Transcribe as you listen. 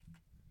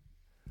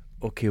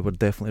Okay, we're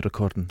definitely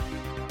recording.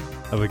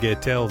 Are we going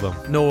to tell them?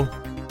 No.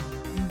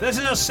 This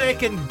is our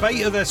second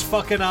bite of this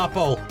fucking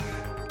apple.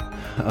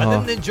 I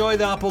didn't enjoy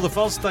the apple the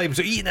first time,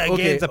 so eating it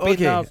again is a pain in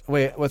the arse.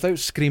 Wait, without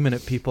screaming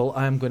at people,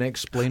 I'm going to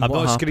explain I'm what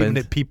not happened. screaming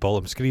at people,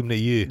 I'm screaming at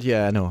you.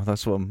 Yeah, I know,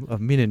 that's what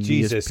I'm meaning.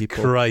 Jesus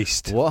people.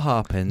 Christ. What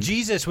happened?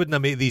 Jesus wouldn't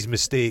have made these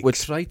mistakes. We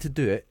tried to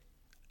do it,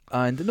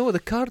 and no, the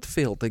card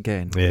failed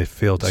again. Yeah, it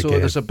failed again. So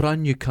there's a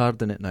brand new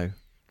card in it now.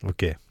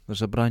 Okay.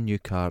 There's a brand new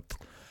card.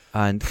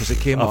 And because it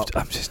came up,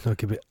 I'm just not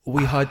giving it.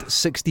 We had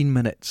 16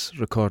 minutes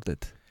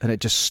recorded, and it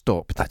just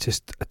stopped. I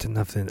didn't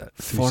have the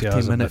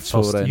 40 minutes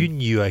over. You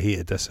knew I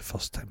hated this the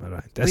first time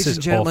around. This Ladies is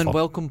and gentlemen, awful.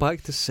 welcome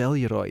back to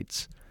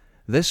Celluroids.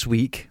 This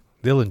week,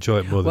 they'll enjoy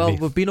it more than me.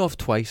 well, we've been off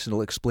twice, and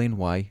I'll explain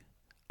why.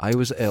 I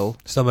was ill.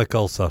 Stomach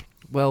ulcer.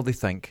 Well, they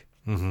think.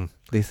 Mm-hmm.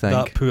 They think.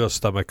 That poor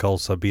stomach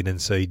ulcer being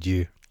inside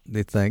you.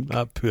 They think.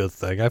 That poor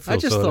thing. I feel I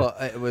just sorry.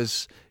 thought it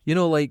was,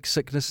 like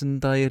sickness and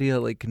diarrhea,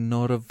 like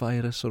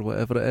norovirus or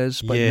whatever it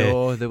is. But yeah,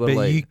 no, they were but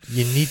like,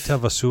 you need to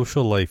have a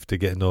social life to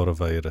get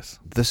norovirus.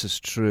 this is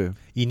true.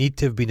 You need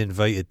to have been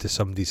invited to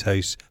somebody's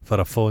house for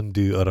a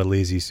fondue or a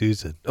lazy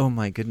Susan. Oh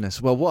my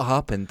goodness. Well, what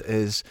happened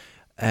is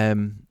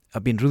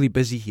I've been really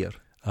busy here,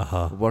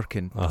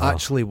 working,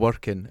 actually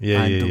working.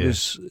 Yeah, and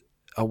yeah,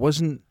 I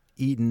wasn't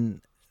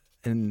eating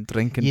and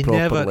drinking You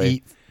properly. never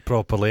eat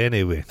properly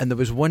anyway. And there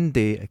was one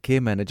day I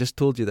came in, I just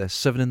told you this,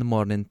 7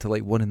 a.m. to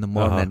like 1 a.m,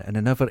 and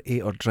I never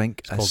ate or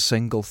drank a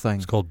single thing.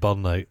 It's called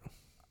burnout.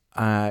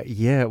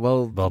 Yeah,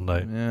 well,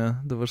 Burnout. yeah,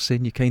 they were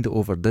saying you kind of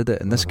overdid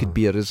it, and this could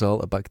be a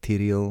result of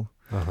bacterial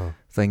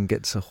thing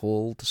gets a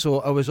hold. So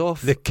I was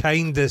off. The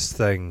kindest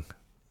thing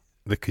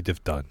they could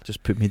have done.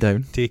 Just put me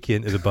down. Take you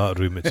into the back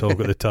room, it's all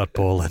got the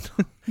tarpaulin.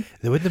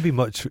 There wouldn't be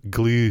much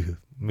glue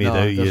made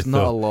out of you. There's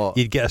not a lot.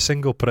 You'd get a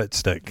single Pritt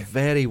stick.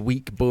 Very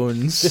weak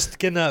bones. Just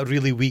get that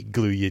really weak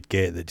glue you'd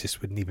get that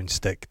just wouldn't even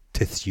stick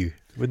tissue.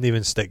 Wouldn't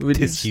even stick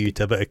tissue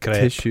to a bit of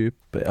crepe. Tissue.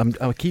 But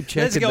I'll keep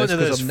checking Let's this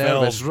because I'm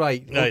nervous.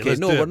 Right. Right, Okay.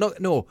 No, we're not.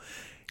 No.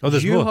 Oh,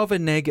 there's you more. have a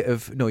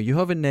negative. No, you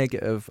have a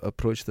negative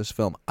approach to this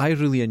film. I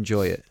really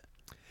enjoy it.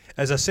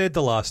 As I said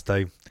the last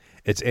time,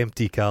 it's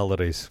empty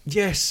calories.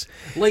 Yes,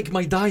 like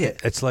my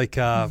diet. It's like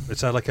a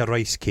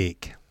rice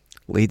cake.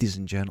 Ladies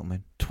and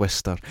gentlemen,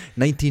 Twister,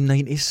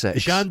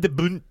 1996. Jean de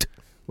Bunt.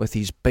 With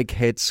his big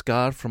head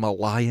scar from a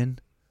lion.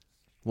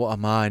 What a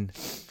man.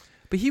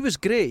 But he was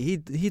great.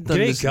 He'd done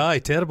Great this guy,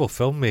 terrible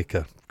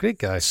filmmaker. Great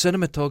guy.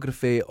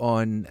 cinematography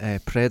on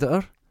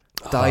Predator,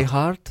 Die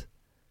Hard.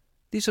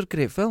 These are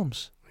great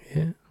films.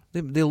 Yeah.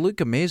 They look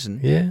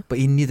amazing. Yeah. But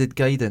he needed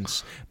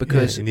guidance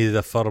because he needed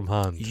a firm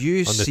hand you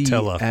on the see,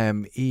 tiller.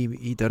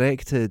 he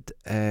directed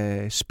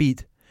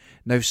Speed.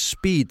 Now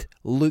Speed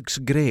looks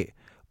great,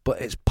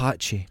 but it's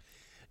patchy.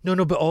 No,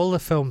 but all the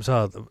films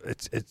are.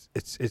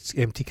 It's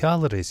empty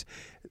calories.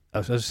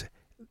 I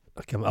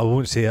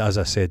won't say it as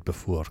I said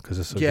before because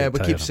it's We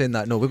keep saying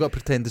that. No, we've got to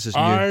pretend this is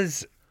new.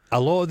 As a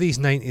lot of these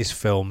 90s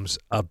films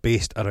are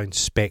based around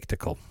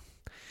spectacle,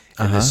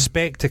 and the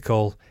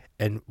spectacle,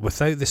 and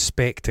without the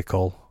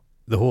spectacle,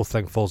 the whole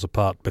thing falls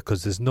apart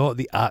because there's not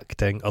the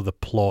acting or the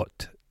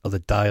plot or the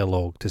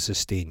dialogue to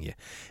sustain you.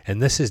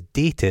 And this is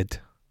dated,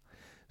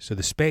 so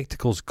the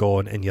spectacle's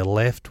gone, and you're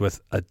left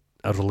with a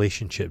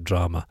relationship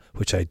drama,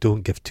 which I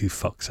don't give two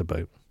fucks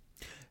about.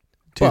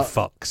 Two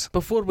fucks.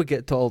 Before we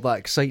get to all that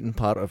exciting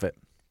part of it,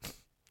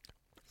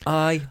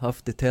 I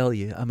have to tell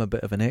you, I'm a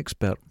bit of an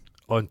expert.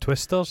 On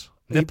twisters?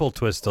 Nipple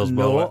twisters?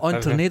 No,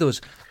 on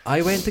tornadoes.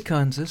 I went to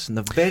Kansas, and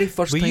the very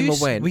first time I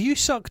went... Were you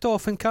sucked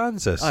off in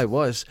Kansas? I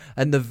was.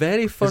 And the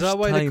very first time... Is that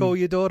why they call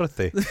you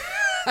Dorothy?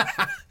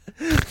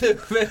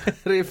 The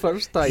very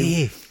first time...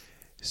 Hey,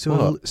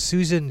 so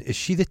Susan, is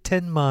she the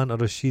Tin Man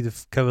or is she the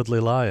Cowardly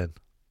Lion?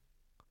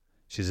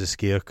 She's a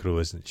scarecrow,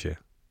 isn't she?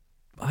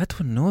 I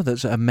don't know.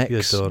 That's a mix.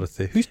 You're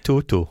Dorothy. Who's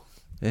Toto?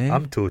 Eh?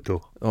 I'm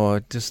Toto. Oh,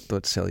 just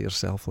don't sell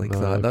yourself like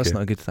that. Okay. That's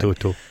not a good thing.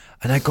 Toto.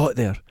 And I got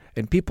there,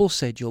 and people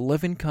said you'll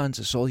live in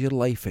Kansas all your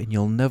life and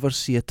you'll never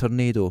see a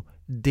tornado.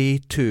 Day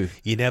 2.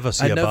 You never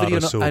see a bar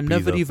of soap I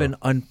never either, even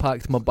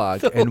unpacked my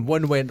bag, and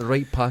one went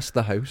right past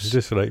the house.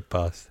 just right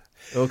past.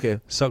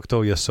 Okay. Sucked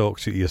all your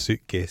socks out of your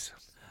suitcase.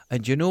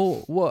 And you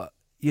know what?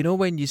 You know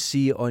when you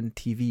see on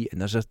TV and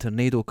there's a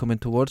tornado coming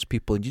towards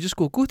people and you just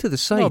go to the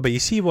side? No, but you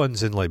see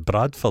ones in like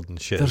Bradford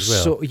and shit as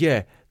well.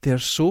 They're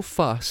so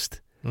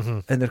fast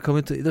and they're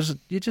coming to...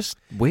 You just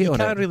wait on it.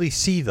 You can't really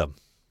see them.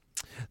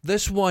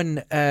 This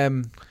one,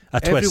 A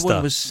everyone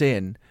twister. was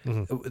saying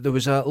there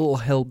was a little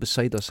hill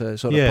beside us, a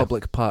sort of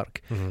public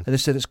park, and they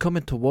said it's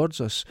coming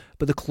towards us,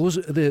 but the clouds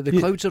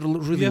are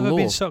really Have you ever low.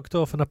 been sucked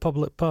off in a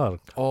public park?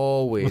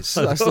 Always.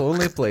 That's the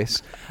only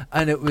place.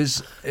 And it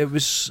was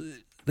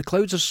the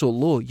clouds are so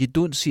low you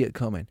don't see it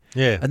coming.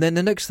 Yeah. And then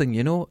the next thing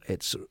you know,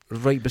 it's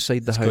right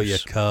beside the house. Got your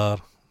car,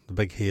 the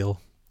big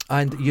hail.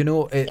 And you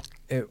know, it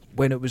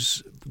when it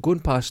was going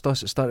past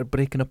us, it started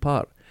breaking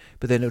apart,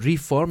 but then it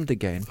reformed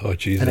again. Oh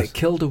Jesus! And it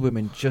killed a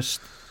woman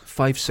just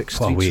 5-6 streets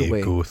what a way away.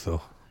 to go,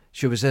 though.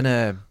 She was in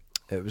a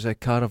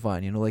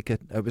caravan, you know,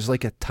 it was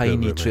like a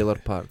tiny trailer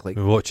park. Like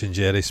we're watching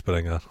Jerry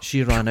Springer.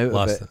 she ran out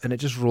of it, and it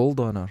just rolled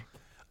on her.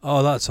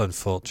 Oh, that's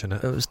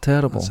unfortunate. It was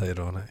terrible. That's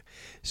ironic.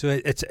 So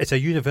it's a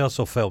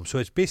Universal film. So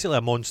it's basically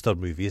a monster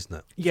movie, isn't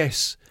it?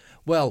 Yes.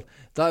 Well,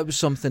 that was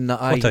something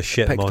that What a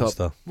shit picked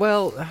monster. up.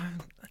 Well,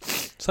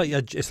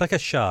 it's like a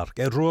shark.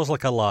 It roars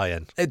like a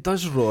lion. It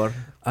does roar,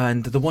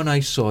 and the one I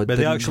saw But didn't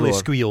they actually roar.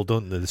 squeal,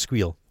 don't they? They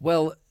squeal.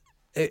 Well,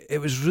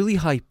 it was really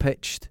high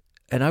pitched,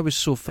 and I was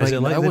so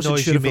frightened. Like I wasn't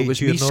sure if it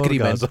was me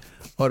screaming orgasm?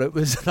 or it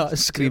was that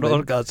screaming.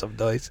 Orgasm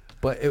noise.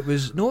 But it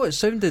was it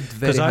sounded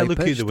very. Because I high look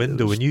out pitched. the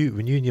window when you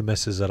and your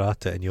missus are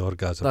at it and you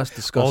orgasm. That's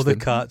disgusting. All the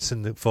cats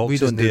and the foxes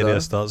don't in the do area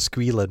that. start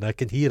squealing. I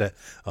can hear it.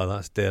 Oh,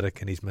 that's Derek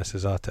and his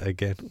missus at it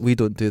again. We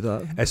don't do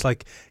that. It's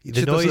like She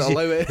the doesn't noise.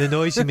 allow it. The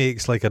noise he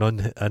makes like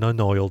an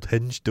unoiled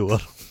hinge door.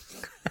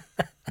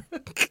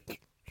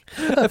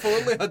 I've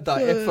only had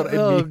that effort in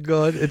Oh me.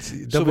 God!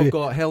 So we've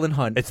got Helen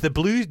Hunt. It's the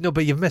blue. No,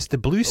 but you've missed the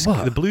blue.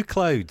 What? The blue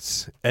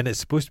clouds, and it's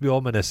supposed to be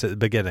ominous at the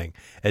beginning.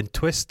 And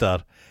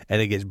Twister,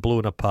 and it gets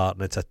blown apart,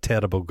 and it's a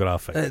terrible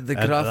graphic. The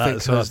And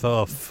graphic. So I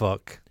thought, oh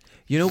fuck.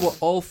 You know what?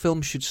 All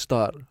films should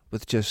start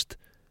with just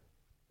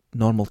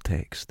normal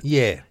text.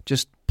 Yeah,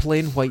 Just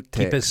plain white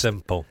text. keep it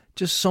simple.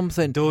 Just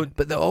something. Don't.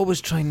 But they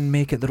always try and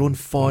make it their own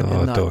font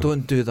No, and that. don't.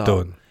 Don't do that.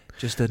 Don't.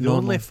 Just a The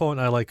normal. only font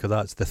I like of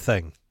that's The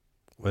Thing,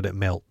 when it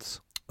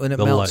melts. When it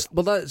the melts.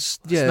 Well, that's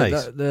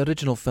nice. the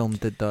original film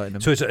did that in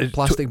a So it's a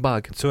plastic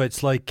bag. So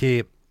it's like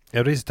a.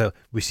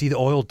 We see the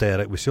oil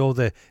derrick. We see all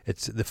the.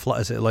 It's the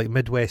flat. Is it like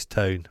Midwest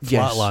town flat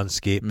Yes.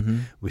 landscape? Mm-hmm.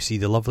 We see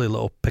the lovely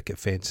little picket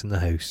fence in the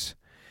house,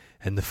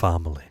 and the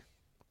family,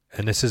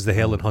 and this is the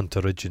Helen Hunt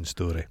origin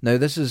story. Now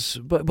this is,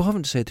 but we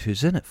haven't said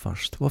who's in it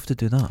first. We'll have to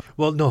do that.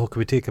 Well, no, can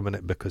we take a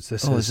minute because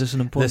this Is this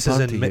an important this is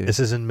part to you? this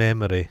is in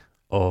memory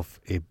of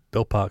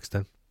Bill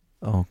Paxton,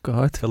 Oh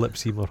God! Philip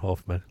Seymour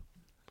Hoffman,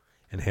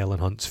 and Helen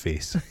Hunt's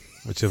face,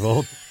 which have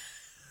all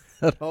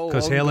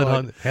Because Helen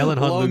long gone.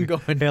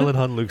 Helen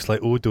Hunt looks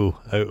like Odo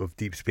out of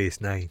Deep Space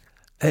Nine.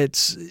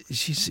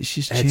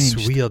 She's changed.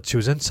 It's weird. She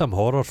was in some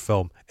horror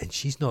film, and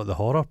she's not the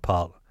horror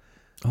part.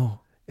 Oh,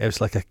 It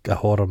was like a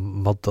horror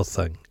murder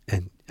thing,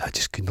 and I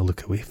just couldn't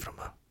look away from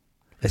her.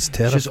 It's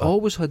terrible. she's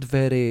always had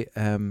very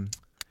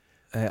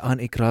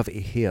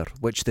anti-gravity hair,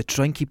 which they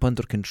try and keep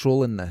under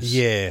control in this.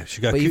 Yeah,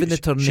 she got. But even the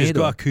She's tornado-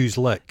 got a coos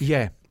lick.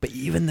 Yeah, but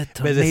even the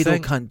But the tornado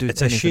thing- can't do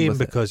It's a anything shame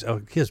with it. because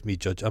here's me,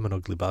 Judge. I'm an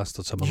ugly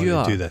bastard, so I'm You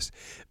allowed to are. do this.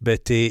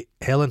 But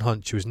Helen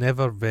Hunt, she was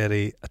never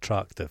very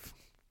attractive,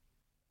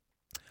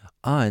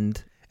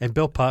 And and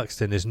Bill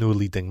Paxton is no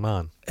leading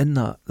man. in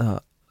that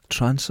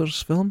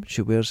Trancers film,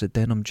 she wears a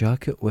denim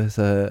jacket with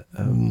a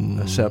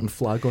certain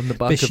flag on the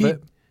back But of she-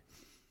 it.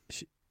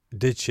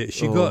 Did she?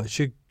 She Oh. got.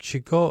 She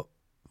got.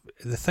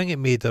 The thing it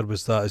made her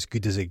was that As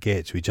Good as It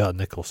Gets with Jack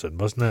Nicholson,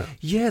 wasn't it?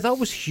 Yeah, that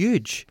was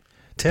huge.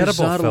 Terrible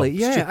Bizarrely. film.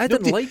 Yeah, I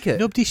didn't Nobody- like it.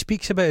 Nobody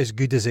speaks about As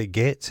Good as It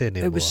Gets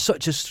anymore. It was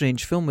such a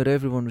strange film where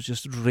everyone was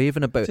just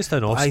raving about. just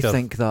an I Oscar.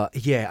 think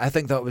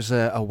that was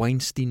a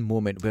Weinstein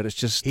moment where it's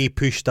just He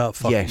pushed that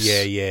fucking.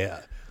 Yes. Yeah.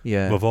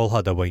 yeah. We've all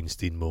had a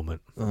Weinstein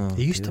moment. Oh,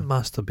 He used to dear.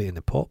 masturbate in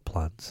the pot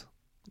plants.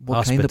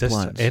 What kind of Aspidistra,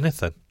 plants?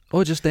 Anything.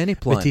 Oh, just any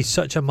plant. But he's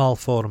such a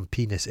malformed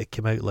penis, it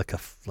came out like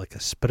a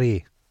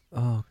spray.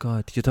 Oh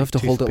God, you'd have to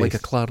Like hold it like a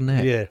toothpaste.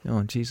 clarinet. Yeah.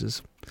 Oh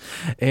Jesus.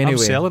 Anyway, I'm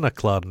selling a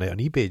clarinet on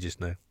eBay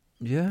just now.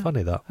 yeah.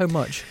 Funny that. How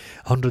much?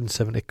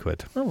 170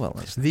 quid. Oh well,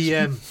 that's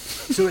The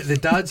so the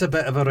dad's a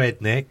bit of a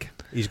redneck.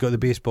 He's got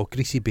the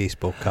greasy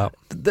baseball cap.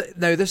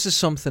 Now this is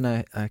something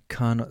I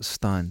cannot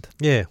stand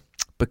Yeah.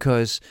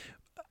 because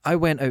I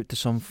went out to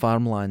some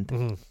farmland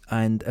Mm-hmm.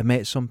 and I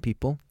met some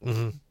people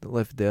Mm-hmm. that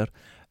lived there,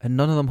 and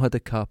none of them had a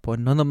cap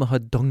on. None of them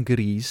had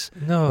dungarees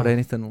No. or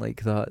anything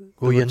like that. They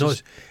Well, were you're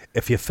just- not.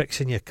 If you're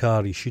fixing your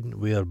car, you shouldn't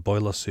wear a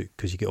boiler suit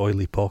because you get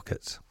oily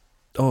pockets.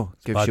 Oh,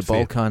 gives bad you for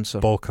ball you. cancer.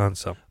 Ball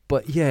cancer.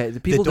 But yeah,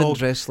 the people dog- didn't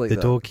dress like the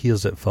that. dog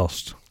hears it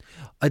first.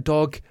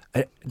 Dogs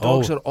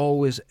Oh. are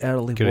always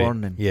early Great.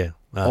 warning. Yeah.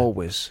 aye.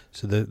 Always.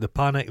 So the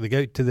panic, they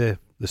go out to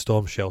the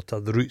storm shelter,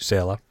 the root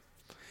cellar.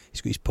 He's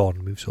got his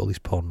porn moves, all these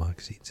porn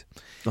magazines.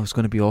 Oh, it's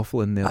going to be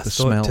awful in there. I the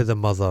thought smell. to the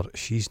mother,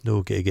 she's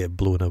no going to get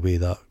blown away.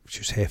 That she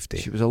was hefty,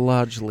 She was a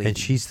large lady. and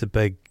she's the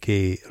big,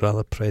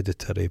 rather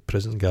predatory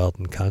prison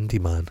garden candy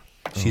man.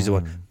 She's the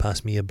one.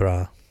 Pass me your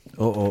bra.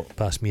 Oh,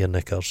 Pass me your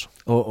knickers.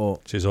 oh.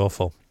 She's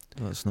awful.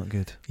 That's not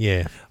good.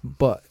 Yeah,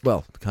 But,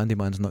 well,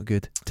 Candyman's not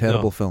good.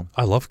 Terrible No. film.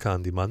 I love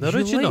Candyman. The You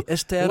original. like-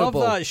 it's terrible.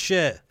 Love that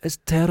shit. It's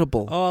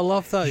terrible. Oh, I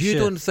love that you shit.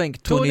 don't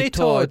think Tony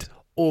Todd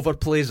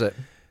overplays it?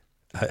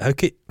 How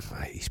could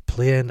he's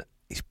playing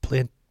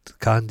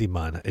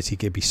Candyman? Is he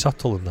going to be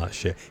subtle in that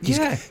shit?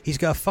 He's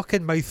got a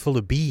fucking mouthful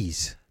of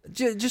bees.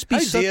 Just be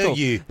How subtle. dare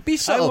you? Be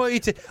subtle. I want you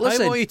to.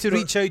 Listen, I want you to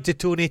reach out to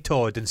Tony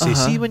Todd and say,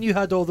 Uh-huh. "See, when you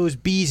had all those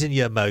bees in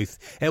your mouth,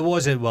 it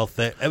wasn't worth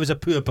it. It was a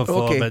poor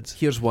performance." Okay,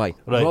 here's why.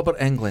 Right. Robert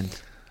Englund,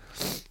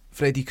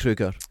 Freddy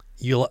Krueger.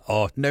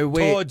 Now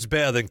wait. Todd's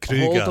better than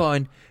Kruger. Hold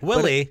on.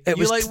 Willie, But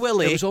you like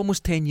Willie? It was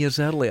almost 10 years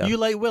earlier. You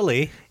like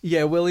Willie?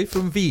 Yeah, Willie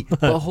from V.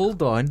 But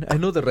hold on. I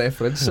know the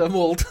reference. I'm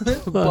old.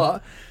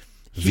 But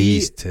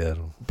V's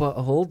terrible. But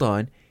hold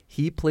on.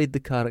 he played the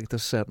character a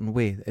certain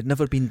way. It had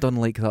never been done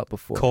like that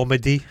before.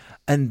 Comedy.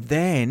 And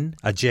then...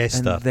 A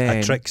jester.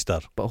 A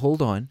trickster. But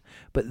hold on.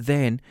 But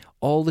then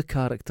all the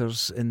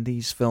characters in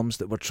these films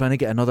that were trying to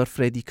get another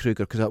Freddy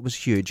Krueger, because that was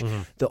huge,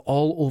 they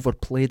all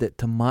overplayed it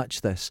to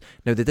match this.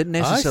 Now, they didn't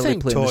necessarily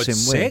play it in the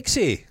same way.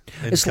 Sexy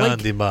in it's like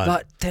Candyman.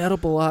 that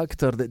terrible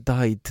actor that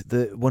died,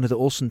 one of the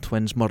Olsen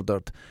twins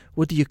murdered.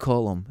 What do you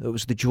call him? It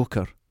was the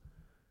Joker.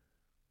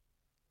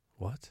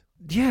 What?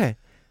 Yeah.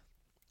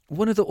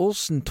 One of the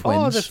Olsen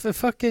twins. Oh, the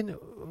fucking...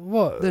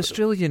 What? The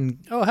Australian...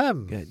 Oh,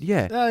 him.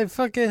 Yeah.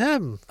 Fucking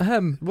him.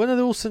 Him. One of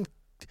the Olsen...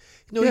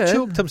 No, he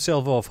choked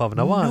himself off having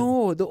a wan.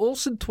 No, the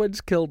Olsen twins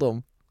killed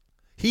him.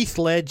 Heath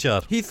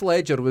Ledger. Heath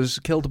Ledger was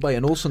killed by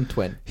an Olsen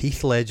twin.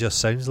 Heath Ledger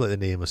sounds like the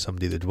name of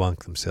somebody that'd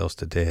wank themselves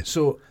to death.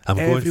 So I'm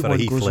going for a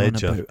Heath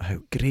Ledger. On about how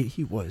great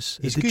he was.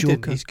 He's the good.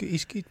 Joker.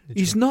 He's good.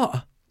 He's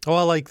not. Oh,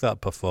 I like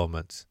that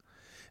performance.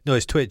 No,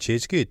 it's twitchy.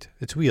 It's good.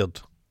 It's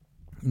weird.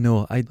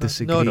 No, I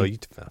disagree. No, I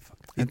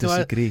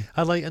disagree.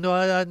 I'm arguing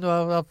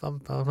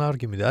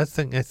with that. I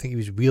think he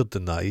was weird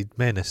in that. He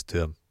menaced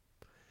to him.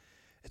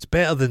 It's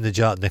better than the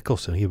Jack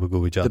Nicholson. Here we go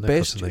with Jack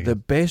Nicholson again. The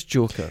best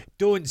Joker.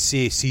 Don't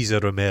say Cesar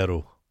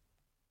Romero.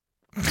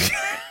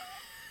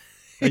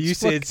 Are you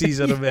saying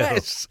Cesar Romero?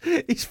 Yes,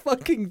 he's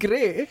fucking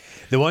great.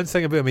 The one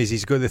thing about him is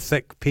he's got the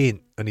thick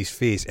paint on his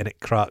face and it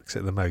cracks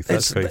at the mouth.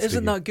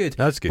 Isn't that good?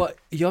 That's good. But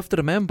you have to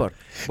remember,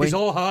 he's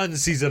all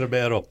hands, Cesar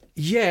Romero.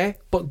 Yeah,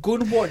 but go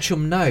and watch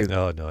him now.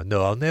 No,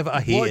 I'll never.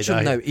 I hated watch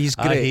him now. He's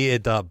great. I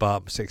hated that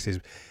Batman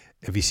 60s.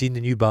 Have you seen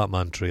the new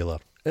Batman trailer?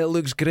 It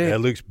looks great. It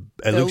looks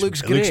great. It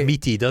looks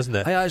meaty, doesn't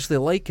it? I actually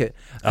like it.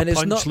 And a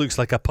punch looks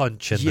like a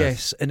punch in this.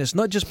 Yes, and it's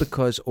not just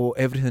because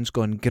everything's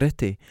gone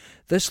gritty.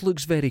 This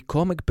looks very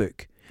comic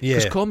book.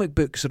 Because comic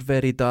books are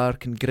very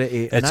dark and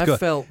gritty, and I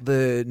felt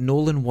the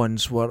Nolan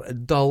ones were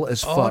dull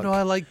as fuck. Oh no,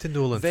 I like the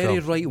Nolan very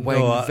film. Right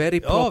wing,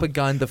 very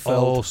propaganda filled.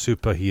 All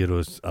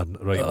superheroes are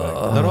right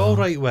wing. They're all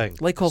right wing.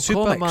 Like all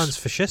Superman's comics.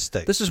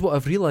 fascistic. This is what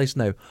I've realised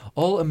now.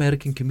 All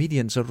American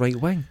comedians are right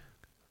wing.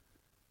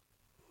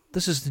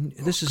 This is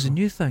a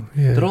new thing.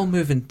 Yeah. They're all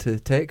moving to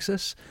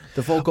Texas.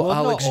 They've all got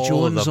Alex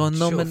Jones on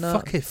them and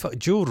that. Fuck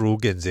Joe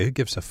Rogan's. Who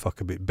gives a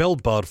fuck about Bill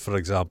Burr, for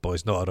example?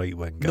 Is not a right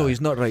wing guy. No, he's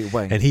not right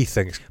wing, and he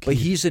thinks. But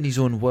he's in his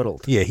own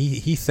world. Yeah,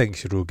 he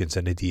thinks Rogan's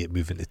an idiot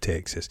moving to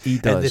Texas. He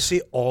does. And they say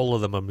all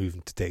of them are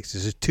moving to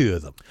Texas. There's two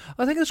of them.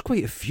 I think there's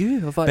quite a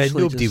few. Of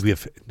actually, but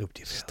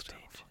nobody.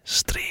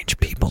 Strange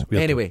people.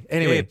 Anyway,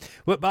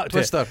 back to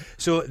Twister.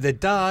 So the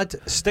dad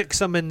sticks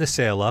him in the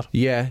cellar.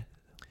 Yeah.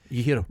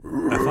 You hear him.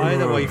 If I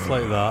had a wife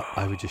like that,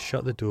 I would just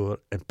shut the door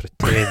and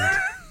pretend.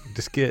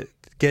 Just get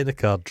in the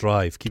car,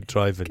 keep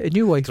driving. Get a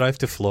new wife. Drive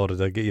to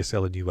Florida, get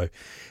yourself a new wife.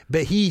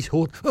 But he's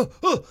holding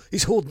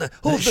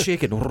it,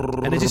 shaking,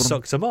 and it just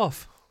sucks him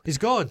off. He's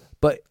gone.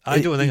 But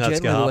I don't think that's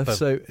going to happen.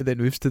 Lifts out and then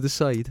moves to the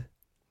side.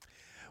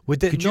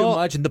 Could you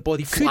imagine the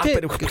body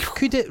flapping?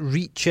 Could it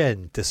reach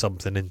into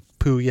something and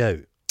pull you out?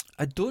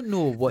 I don't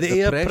know what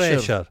the air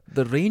pressure,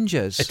 the range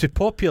is. It would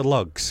pop your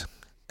lugs.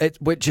 If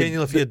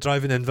you're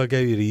driving in out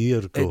your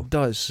ear, it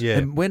does. Yeah.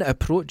 And when it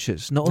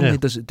approaches, not only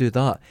does it do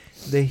that,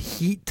 the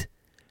heat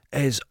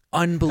is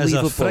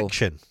unbelievable. There's a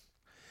friction.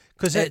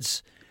 Because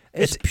it's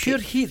pure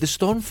heat, the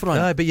storm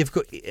front. But you've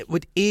got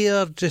with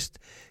air just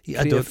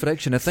create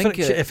friction. I think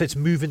if it's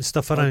moving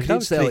stuff around, it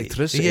creates the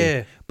electricity.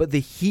 Yeah. But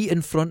the heat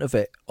in front of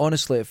it,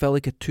 honestly, it felt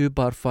like a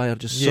 2-bar fire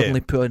just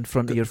suddenly put in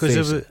front of your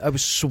face. I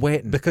was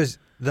sweating. Because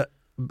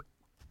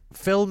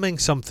filming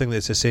something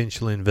that's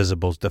essentially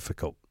invisible is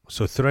difficult.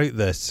 So throughout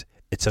this,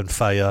 it's on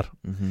fire.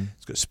 Mm-hmm.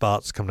 It's got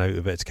sparks coming out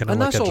of it. It's kind of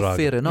like a dragon. And that's all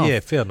fair enough.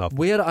 Yeah, fair enough.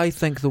 Where I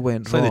think they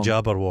went wrong, like the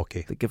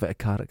Jabberwocky. They give it a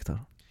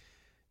character.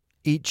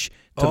 Each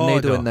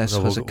tornado in this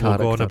has a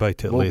character. We'll go on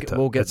about it later.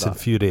 We'll get it's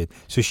infuriating.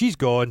 So she's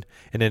gone,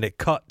 and then it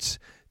cuts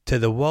to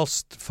the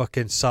worst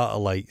fucking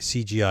satellite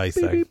CGI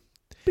thing. Beep,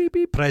 beep,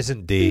 beep,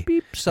 present day. Beep,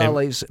 beep.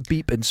 Satellites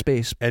beep in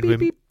space. And beep,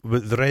 beep.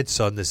 With the red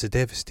sun, there's a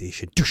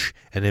devastation.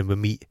 And then we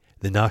meet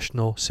the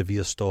National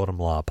Severe Storm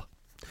Lab.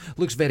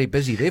 Looks very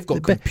busy. They've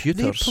got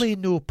computers. They play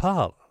no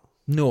part.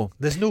 No.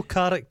 There's no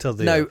character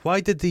there. Now, why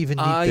did they even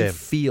need them? I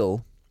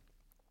feel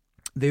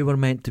they were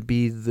meant to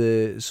be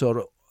the sort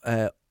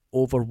of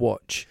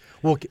Overwatch.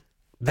 Well,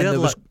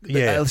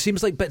 it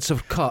seems like bits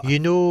of cut. You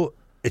know,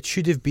 it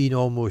should have been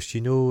almost,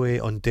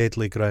 on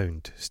Deadly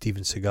Ground,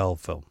 Steven Seagal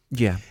film.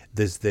 Yeah.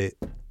 There's the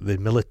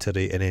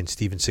military and then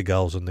Steven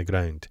Seagal's on the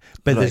ground.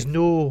 But there's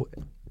no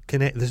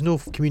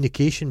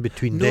communication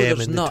between them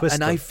and the Twister.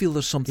 And I feel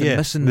there's something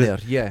missing there.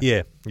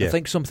 Yeah. I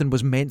think something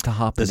was meant to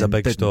happen. There's a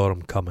big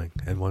storm coming,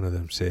 and one of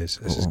them says,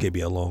 "This is going to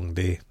be a long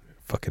day."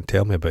 Fucking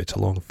tell me about it. It's a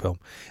long film.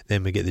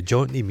 Then we get the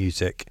jaunty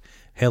music,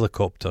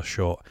 helicopter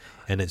shot,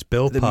 and it's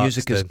Bill Paxton. The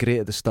music is great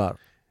at the start.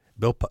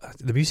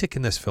 The music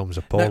in this film is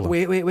appalling. Now,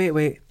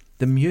 wait.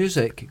 The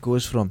music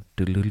goes from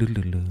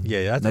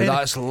yeah,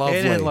 that's lovely.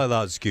 Anything like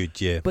that's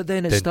good, yeah. But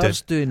then it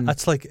starts doing.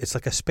 It's like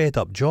a sped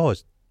up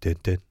Jaws.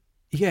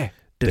 Yeah.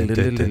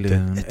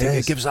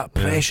 It gives that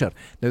pressure.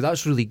 Now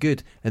that's really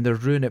good, and they're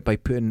ruining it by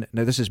putting.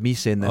 Now this is me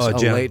saying this.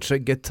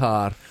 Electric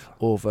guitar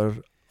over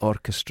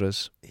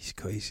orchestras.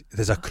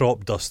 There's a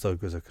crop duster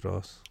goes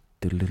across.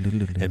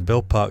 And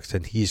Bill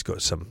Paxton, he's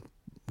got some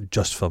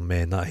just for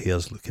men. That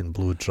hair's looking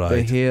blow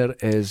dried. The hair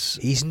is.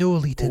 He's no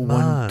leading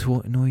man.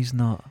 No, he's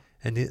not.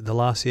 And the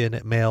lassie in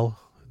it, Mel,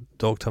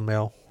 Dr.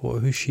 Mel.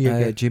 Who's she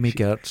again? Jamie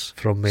Gertz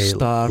from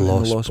star in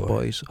Lost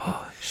Boys.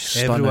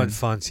 Everyone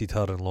fancied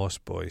her in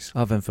Lost Boys. I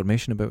have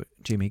information about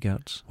Jamie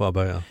Gertz. What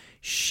about her?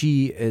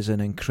 She is an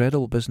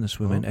incredible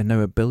businesswoman and now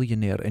a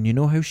billionaire. And you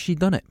know how she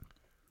done it?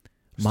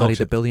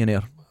 Married a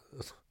billionaire.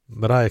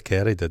 Mariah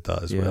Carey did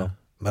that as well.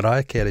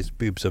 Mariah Carey's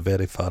boobs are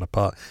very far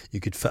apart.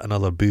 You could fit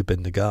another boob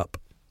in the gap.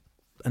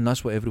 And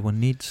that's what everyone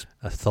needs.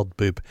 A third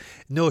boob.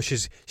 No,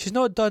 she's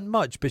not done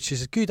much, but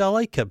she's good. I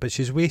like her, but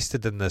she's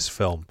wasted in this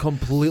film.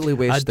 Completely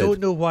wasted. I don't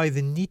know why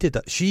they needed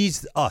it.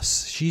 She's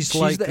us. She's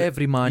like the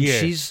everyman.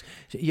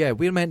 Yeah.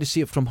 We're meant to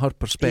see it from her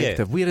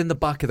perspective. Yeah. We're in the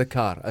back of the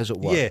car, as it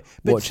were. Yeah,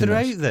 but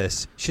throughout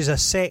this, she's a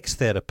sex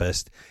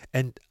therapist,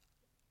 and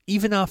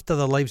even after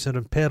their lives are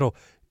in peril,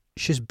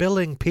 she's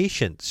billing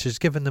patients. She's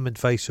giving them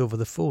advice over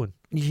the phone.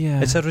 Yeah.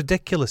 It's a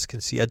ridiculous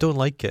conceit. I don't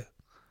like it.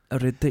 A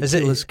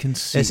ridiculous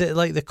conceit. Is it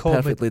like the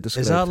comedy? Perfectly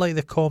described. Is that like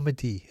the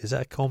comedy? Is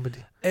that a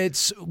comedy?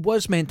 It's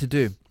what's meant to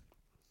do.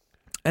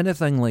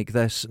 Anything like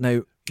this.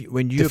 Now,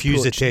 when you diffuse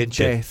approach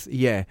attention. Death,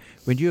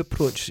 when you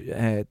approach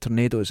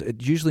tornadoes,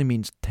 it usually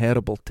means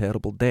terrible,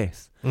 terrible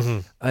death. Mm-hmm.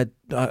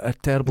 A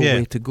terrible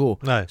way to go.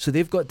 No. So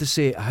they've got to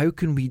say, how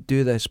can we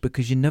do this?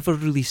 Because you never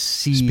really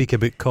see speak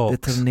about cocks.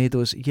 The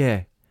tornadoes.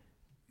 Yeah.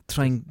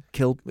 Try and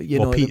kill.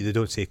 Pete, they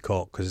don't say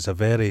cock because it's a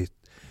very,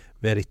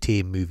 very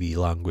tame movie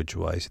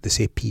language-wise. They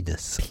say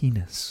penis.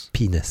 Penis.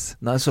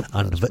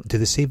 Do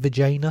they say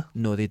vagina?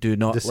 No, they do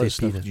not. They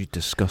say penis. You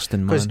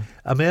disgusting man. Because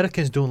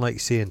Americans don't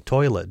like saying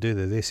toilet, do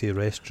they? They say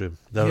restroom.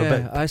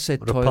 I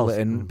said toilet,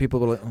 and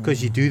people were like,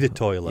 because you do the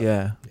toilet.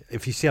 Yeah.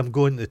 If you say I'm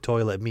going to the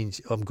toilet, it means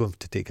I'm going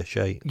to take a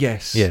shite.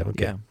 Yes. Yeah.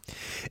 Okay.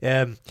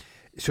 Yeah.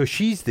 So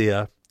she's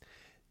there.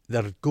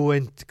 They're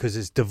going because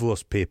it's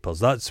divorce papers.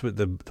 That's what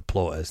the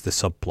plot is. The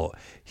subplot.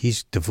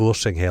 He's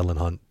divorcing Helen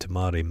Hunt to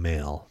marry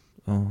Mel.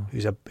 Oh.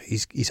 He's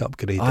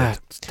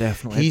upgraded.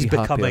 Definitely. He's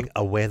becoming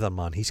a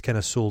weatherman. He's kind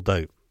of sold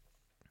out.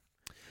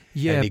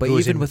 Yeah, but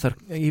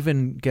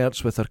even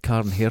Gertz with her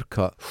Karen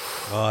haircut.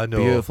 Oh, I know.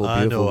 Beautiful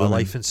I know. Woman. A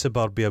life in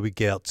suburbia with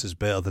Gertz is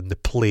better than the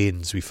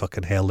plains with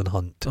fucking Helen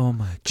Hunt. Oh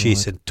my God.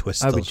 Chasing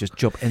twisters. I would just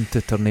jump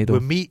into tornado.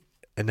 We meet,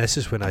 and this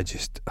is when I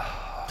just.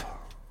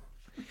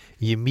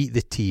 You meet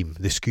the team,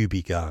 the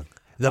Scooby Gang.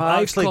 They've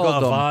actually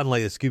got a van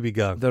like the Scooby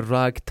Gang. The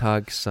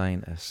ragtag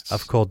scientists.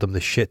 I've called them the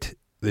shit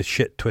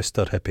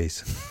twister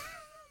hippies.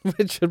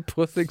 Which are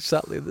both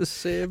exactly the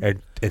same.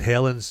 And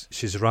Helen's,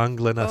 she's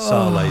wrangling a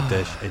satellite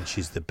dish, and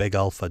she's the big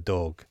alpha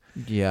dog.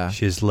 Yeah.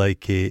 She's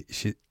like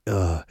you've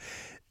got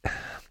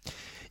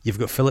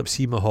Philip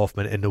Seymour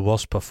Hoffman in the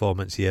worst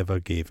performance he ever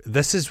gave.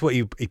 This is what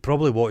he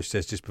probably watched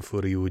this just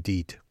before he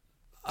OD'd.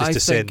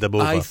 Send them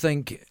over. I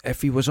think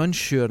if he was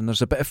unsure and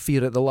there's a bit of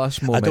fear at the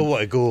last moment, I don't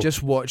want to go.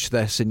 Just watch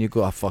this and you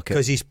go, fuck it.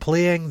 Because he's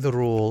playing the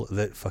role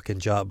that fucking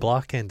Jack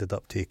Black ended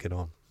up taking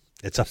on.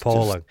 It's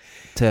appalling.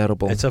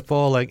 Terrible. It's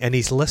appalling. And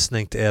he's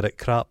listening to Eric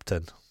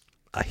Clapton.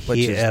 I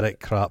hate Eric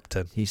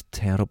Clapton. He's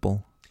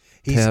terrible.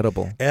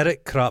 Terrible.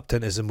 Eric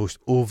Clapton is the most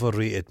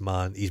overrated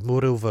man. He's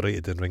more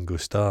overrated than Ringo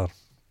Starr.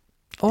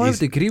 I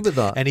would agree with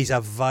that. And he's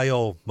a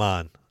vile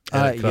man.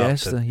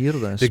 Yes, I hear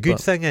this. The good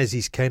thing is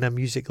he's kind of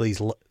musically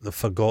he's the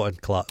forgotten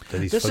Clapton.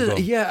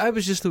 I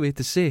was just the way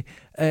to say.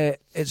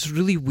 It's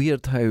really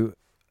weird how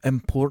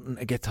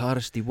important a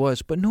guitarist he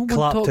was, but no one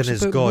Clapton talks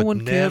is about. God. No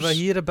one cares. Never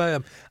hear about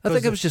him. I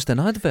think it was just an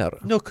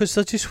advert. No, because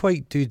they're just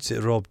white dudes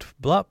that robbed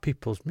black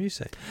people's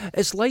music.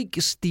 It's like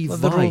Steve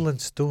Vai. The Rolling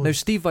Stones. Now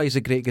Steve Vai is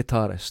a great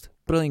guitarist,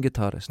 brilliant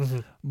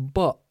guitarist,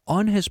 but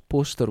on his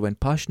poster when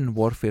Passion and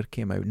Warfare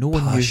came out, no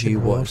one knew who he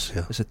was.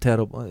 It's a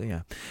terrible,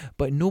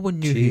 but no one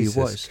knew who he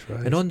was.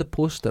 Christ. And on the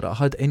poster it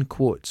had in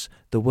quotes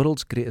the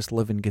world's greatest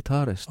living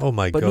guitarist. Oh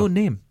my God! But no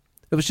name.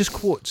 It was just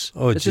quotes.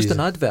 It's just an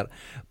advert.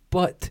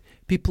 But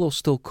people will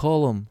still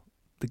call him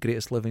the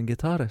greatest living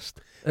guitarist.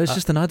 It's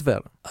just an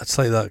advert. That's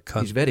like that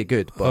cunt. He's very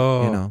good,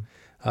 but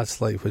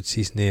that's like, what's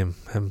his name?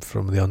 Him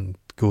from the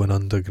Going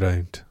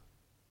Underground.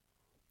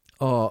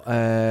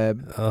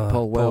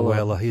 Paul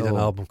Weller. He had an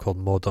album called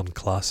Modern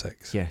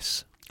Classics.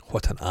 Yes.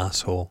 What an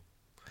asshole.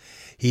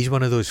 He's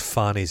one of those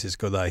fannies that's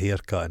got that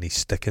haircut and he's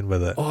sticking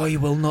with it. Oh, he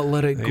will not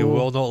let it go. He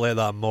will not let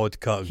that mod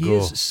cut go. He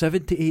is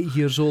 78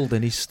 years old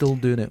and he's still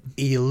doing it.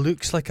 He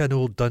looks like an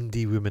old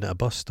Dundee woman at a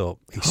bus stop.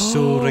 He's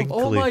so wrinkly.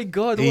 Oh my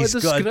God, what a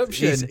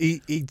description.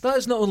 That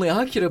is not only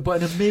accurate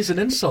but an amazing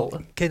insult.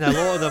 Kind of a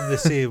lot of them, they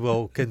say,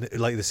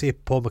 they say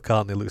Paul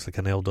McCartney looks like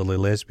an elderly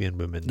lesbian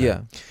woman now.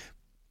 Yeah.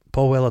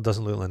 Paul Weller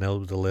doesn't look like an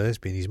elderly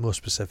lesbian. He's more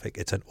specific.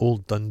 It's an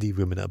old Dundee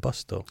woman at a bus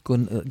stop.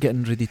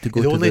 Getting ready to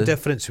go the to only the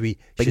difference we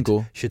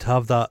should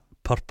have that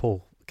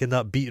purple,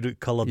 that beetroot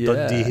coloured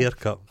Dundee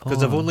haircut.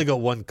 Because I've only got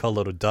one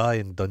colour of dye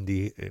in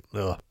Dundee.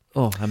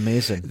 Oh,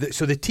 amazing.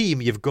 So the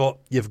team, you've got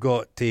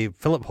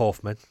Philip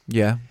Hoffman.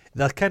 Yeah.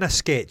 They're kind of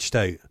sketched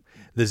out.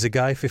 There's a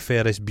guy for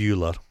Ferris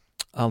Bueller.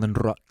 Alan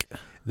Ruck.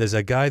 There's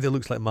a guy that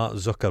looks like Mark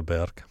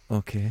Zuckerberg.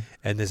 Okay.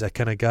 And there's a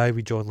kind of guy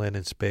with John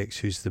Lennon specs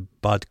who's the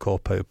bad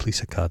cop out of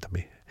Police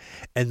Academy.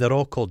 And they're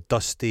all called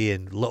Dusty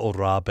and Little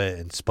Rabbit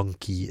and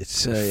Spunky.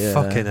 It's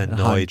fucking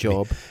annoyed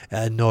me. It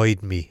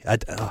annoyed me.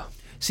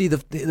 See,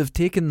 they've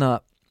taken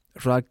that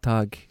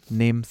ragtag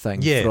name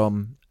thing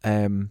from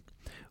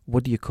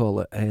what do you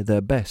call it? The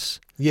Abyss.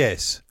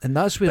 Yes. And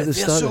that's where they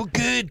started. They're so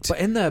good. But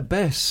in the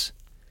Abyss,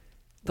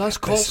 that's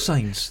call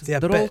signs.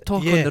 They're all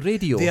talking on the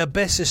radio. The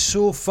Abyss is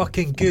so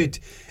fucking good.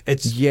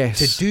 It's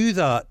to do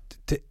that.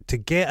 To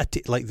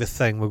get like the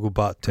thing, we'll go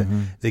back to.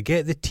 They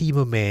get the team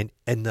of men,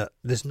 and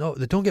they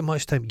don't get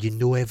much time. You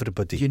know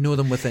everybody. You know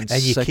them within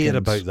and you seconds. Care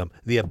about them.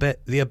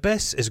 The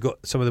Abyss has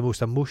got some of the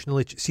most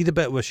emotionally. See the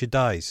bit where she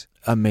dies.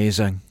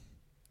 Amazing.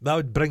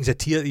 That brings a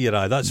tear to your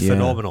eye. That's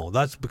phenomenal.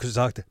 That's because it's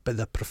acting, but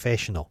they're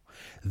professional.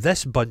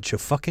 This bunch of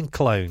fucking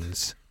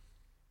clowns.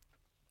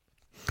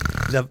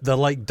 They're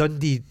like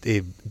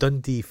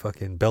Dundee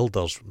fucking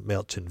builders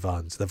merchant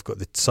vans. They've got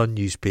the Sun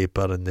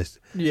newspaper and this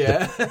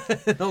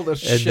all their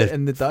shit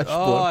in the dashboard.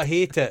 Oh, I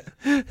hate it.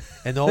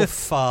 And all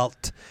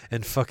fart,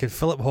 and fucking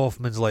Philip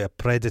Hoffman's like a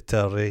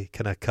predatory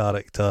kind of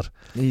character.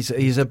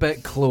 He's a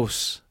bit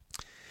close.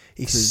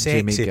 He's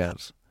sexy.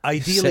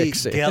 Ideally,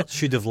 sexy. Gert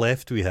should have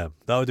left with him.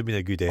 That would have been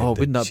a good ending. Oh,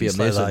 wouldn't that She's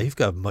be amazing? Like that. You've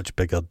got a much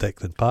bigger dick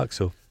than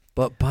Paxo.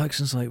 But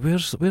Paxson's like,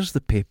 where's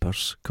the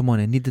papers? Come on,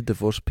 I need the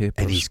divorce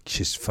papers. And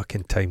she's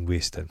fucking time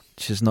wasting.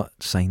 She's not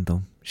signed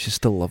them. She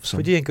still loves him.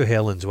 What do you think of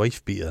Helen's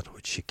wife beater,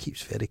 which she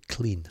keeps very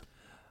clean?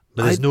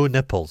 But there's no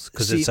nipples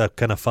because it's a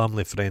kind of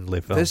family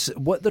friendly film.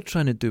 What they're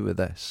trying to do with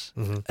this,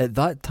 at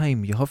that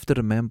time, you have to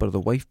remember the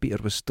wife beater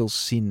was still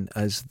seen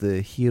as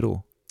the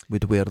hero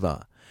would wear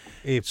that.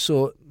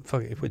 So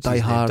Die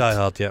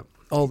Hard, yeah.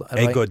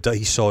 Right.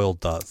 He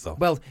soiled that though.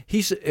 Well,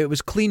 it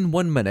was clean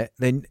 1 minute,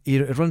 then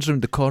he runs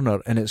around the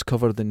corner and it's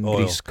covered in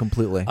grease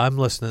completely. I'm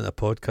listening to a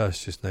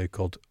podcast just now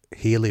called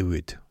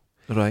Haleywood,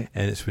 right?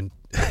 And it's when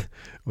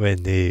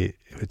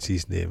what's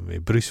his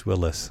name? Bruce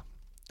Willis.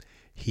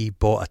 He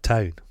bought a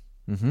town.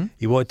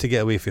 He wanted to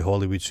get away from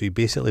Hollywood, so he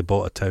basically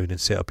bought a town and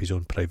set up his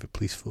own private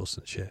police force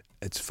and shit.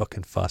 It's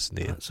fucking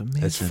fascinating. That's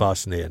amazing. It's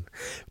fascinating.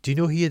 Do you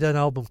know he had an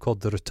album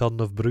called The Return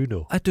of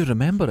Bruno? I do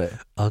remember it.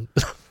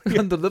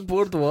 Under the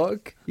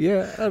boardwalk.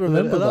 Yeah, I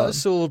remember that. That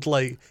sold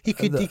like he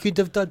could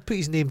have put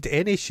his name to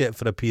any shit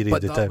for a period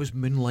of time. But that was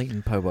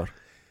Moonlighting Power.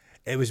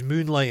 It was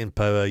Moonlighting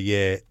Power,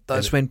 yeah.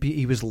 That's when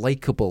he was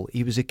likeable.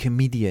 He was a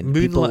comedian.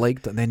 People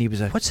liked it, and then he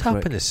was a What's prick.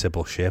 happened to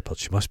Sybil Shepherd?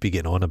 She must be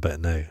getting on a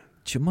bit now.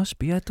 She must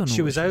be, I don't know.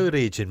 She was our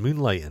age in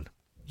Moonlighting.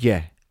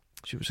 Yeah.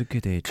 She was a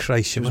good age.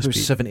 She must be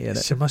 70 in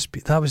it. She must be.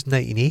 That was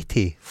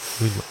 1980.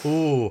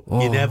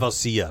 You never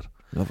see her.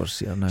 Never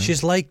see her now.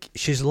 She's like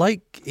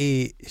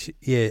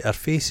her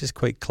face is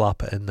quite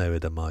clap it in now,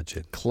 I'd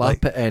imagine.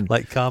 It in.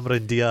 Like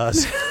Cameron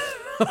Diaz.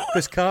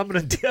 Because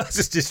Cameron Diaz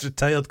is just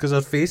retired because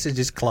her face is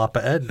just clap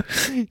it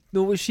in.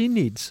 Know what she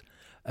needs?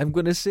 I'm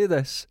going to say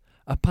this.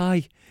 A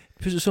pie.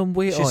 Put some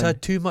weight on. She's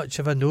had too much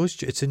of a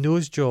nose. It's a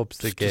nose jobs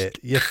to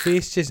get. Your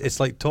face it's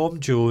like Tom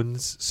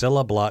Jones,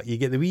 Cilla Black. You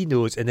get the wee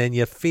nose and then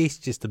your face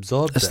just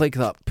absorbs It's it. like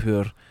that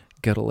poor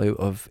girl out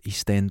of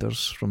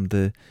EastEnders from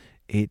the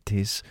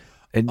 80s.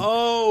 And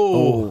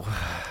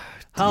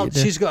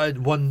she's got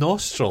one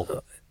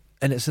nostril.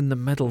 And it's in the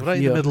middle right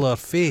here. in the middle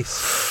of her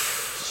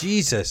face.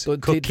 Jesus.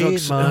 Don't cocaine, take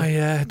drugs. man. Oh,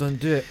 yeah, don't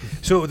do it.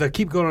 So they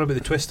keep going on about the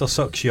twister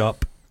sucks you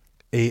up.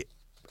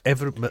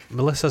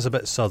 Melissa's a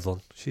bit southern.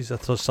 She's a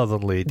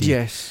southern lady.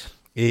 Yes.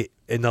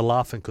 And they're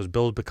laughing because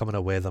Bill's becoming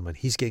a weatherman.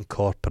 He's getting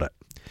corporate.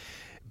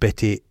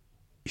 Betty,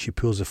 she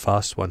pulls a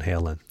fast one,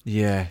 Helen.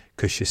 Yeah.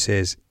 Because she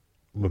says,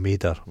 we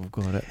made her. We've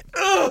got it.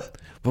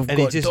 And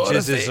he just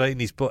jizzes right in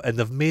his butt. And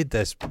they've made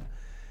this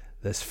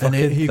fucking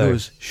and he thing.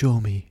 goes,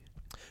 show me.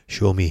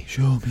 Show me.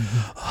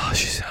 Oh,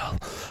 she said,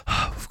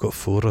 we've got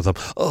 4 of them.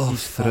 Oh,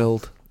 he's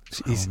thrilled.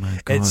 Oh my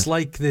God. It's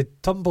like the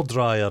tumble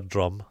dryer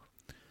drum.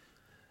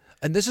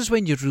 And this is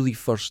when you really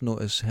first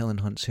notice Helen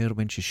Hunt's hair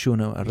when she's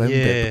shown out around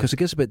it, because it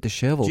gets a bit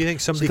dishevelled. Do you think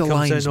somebody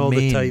comes in all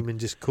the time and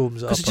just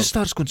combs it up? Because it just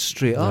starts going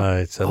straight up. No,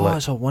 it's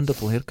a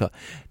wonderful haircut.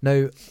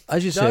 Now,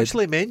 as you said, they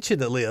actually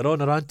mentioned it later on.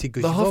 Her auntie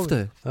goes,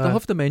 they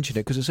have to mention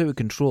it because it's out of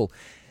control.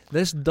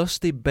 This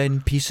dusty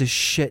bin piece of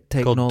shit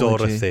technology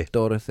called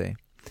Dorothy.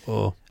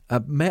 Oh. A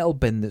metal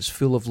bin that's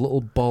full of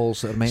little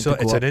balls that are meant to go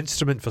So it's up. an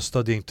instrument for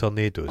studying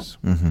tornadoes.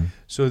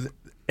 So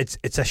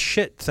it's a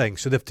shit thing.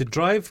 So they have to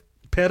drive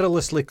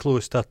perilously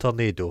close to a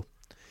tornado,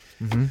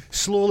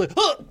 slowly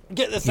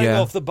get the thing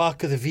off the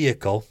back of the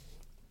vehicle,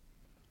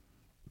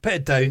 put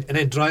it down, and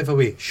then drive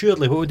away.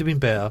 Surely, what would have been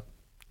better?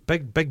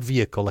 Big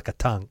vehicle like a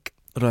tank.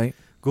 Right.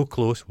 Go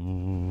close.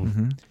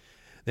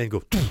 Then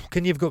go.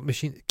 Can you've got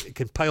machine? It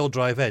can pile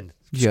drive in.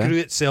 Screw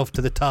itself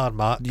to the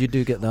tarmac. You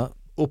do get that.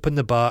 Open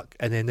the back,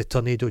 and then the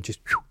tornado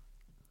just.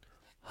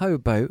 How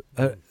about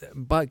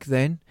back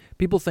then?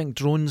 People think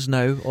drones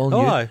now all new.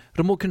 Aye.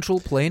 Remote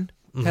control plane,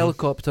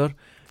 helicopter.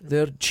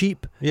 They're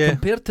cheap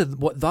compared to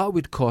what that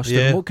would cost.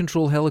 A remote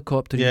control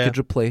helicopter you could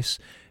replace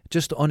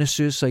just on a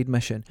suicide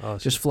mission.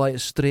 Just fly it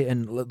straight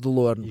in the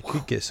lower. You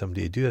could get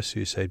somebody to do a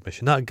suicide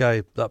mission. That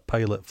guy, that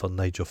pilot for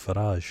Nigel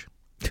Farage,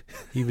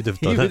 he would have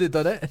done it. He would have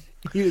done it.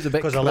 He was a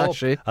bit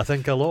crashy. I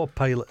think a lot of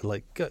pilots,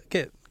 like,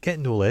 get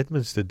Noel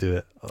Edmonds to do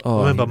it.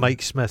 Remember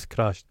Mike Smith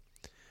crashed.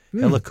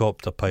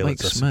 Helicopter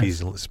pilots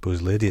are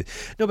supposedly idiot.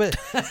 No, but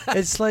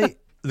it's like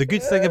the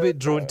good thing about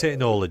drone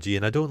technology,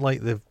 and I don't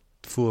like the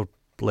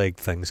 4-legged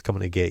things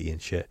coming to get you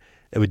and shit.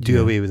 It would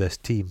do away with this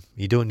team.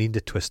 You don't need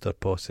the Twister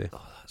posse,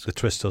 the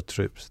Twister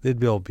troops.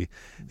 They'd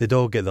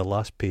all get their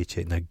last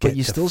paycheck. Now, but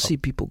you still see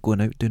people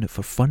going out doing it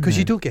for fun. Because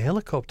you don't get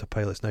helicopter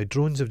pilots now.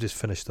 Drones have just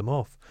finished them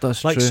off.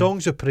 That's like true.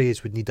 Songs of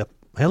Praise would need a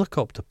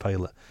helicopter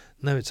pilot.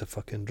 Now it's a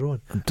fucking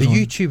drone. The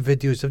YouTube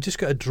videos, they've just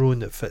got a drone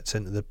that fits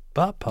into the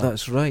back part.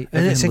 That's right.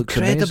 And it's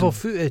incredible amazing.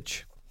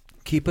 footage.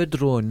 Keep a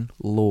drone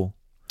low.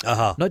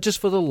 Not just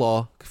for the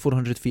law,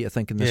 400 feet I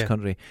think in this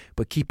country,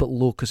 but keep it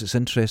low because it's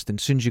interesting.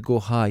 As soon as you go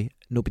high,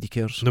 nobody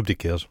cares. Nobody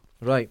cares.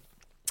 Right.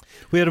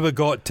 Where have we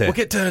got to? We'll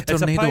get to a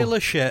tornado. It's a pile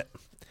of shit.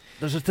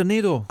 There's a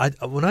tornado.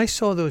 When I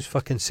saw those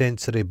fucking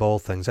sensory ball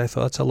things, I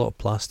thought that's a lot of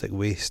plastic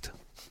waste.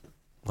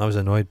 I was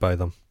annoyed by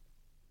them.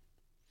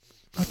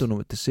 I don't know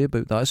what to say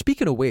about that.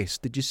 Speaking of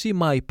waste, did you see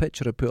my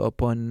picture I put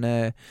up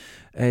on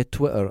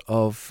Twitter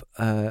of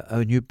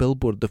a new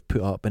billboard they've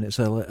put up, and it's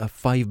a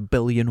 5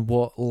 billion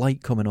watt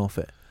light coming off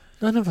it?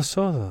 I never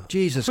saw that.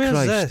 Jesus Where's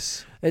Christ.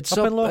 This? It's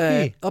up in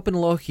Lochee. Up in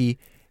Lochee.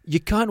 You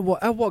can't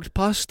I walked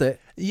past it.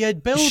 You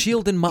had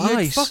shielding my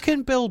eyes.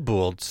 Fucking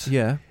billboards.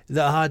 Yeah.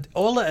 That had,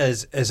 all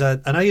it is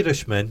an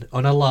Irishman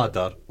on a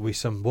ladder with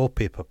some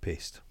wallpaper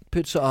paste.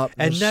 Puts it up.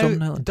 And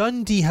now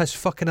Dundee has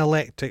fucking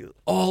electric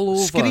all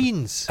over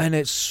screens. And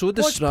it's so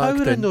distracting.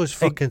 What's powering those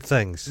fucking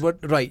things?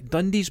 Right,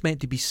 Dundee's meant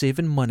to be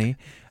saving money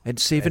and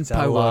saving It's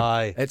power. A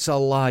lie. It's a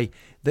lie.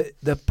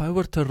 The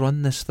power to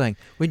run this thing.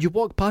 When you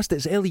walk past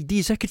it, it's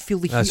LEDs. I could feel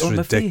the heat on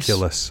my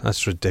face.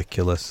 That's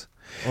ridiculous.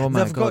 Oh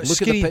my God,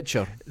 look at the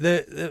picture.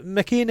 The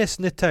McAnus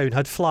in the town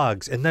had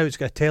flags and now it's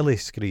got a telly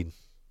screen.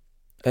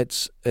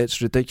 It's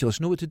ridiculous.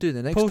 Know what to do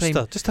the next poster,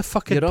 time? Just a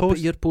fucking you're poster. up at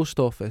your post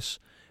office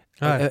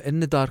in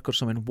the dark or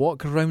something.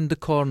 Walk around the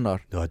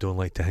corner. No, I don't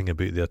like to hang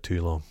about there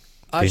too long.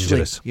 Actually,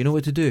 dangerous. You know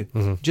what to do?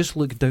 Mm-hmm. Just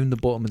look down the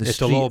bottom of the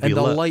street and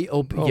the light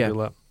will be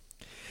lit.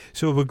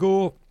 So we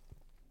go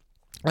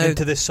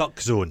into the suck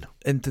zone.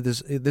 Into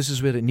this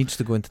is where it needs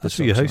to go into the That's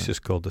suck what your zone. house is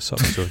called, the suck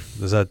zone.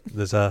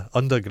 There's a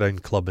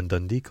underground club in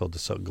Dundee called the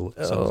suck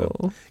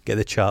zone. Get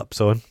the chaps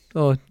on.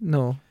 Oh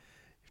no.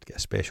 Get a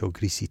special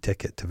greasy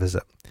ticket to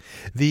visit.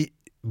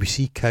 We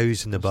see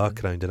cows in the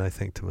background and I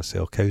think to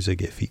myself, cows will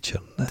get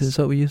featured in this. Is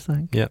that what you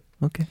think? Yeah.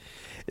 Okay.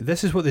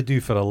 This is what they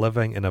do for a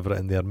living and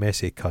everything. They're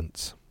messy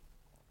cunts.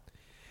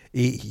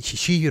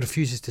 She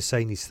refuses to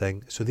sign his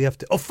thing, so they have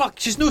to. Oh fuck!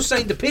 She's no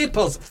signed the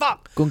papers.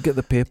 Fuck! Go and get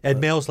the paper. And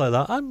Mel's like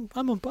that.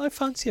 I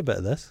fancy a bit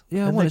of this.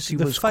 Yeah, I want to see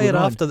what's fire going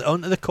on. after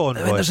onto the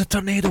convoy. There's a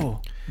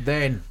tornado.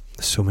 Then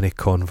there's so many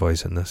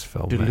convoys in this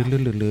film.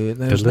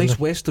 There's nice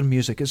western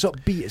music. It's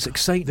upbeat. It's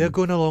exciting. They're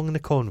going along in the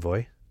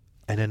convoy,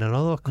 and in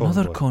another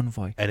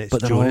convoy, and it's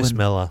Jonas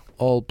Miller,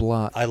 all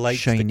black. I like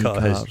shiny to cut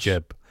cars. his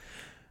jib.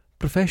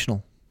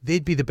 Professional.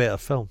 They'd be the better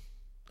film.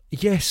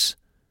 Yes.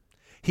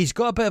 He's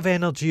got a bit of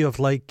energy of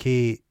like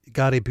Gary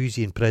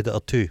Busey in Predator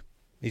 2.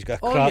 He's got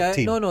a crack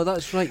team. No,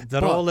 that's right.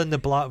 They're all in the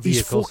black vehicles.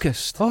 He's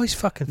focused. Oh, he's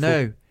fucking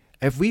focused. Now,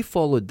 if we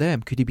followed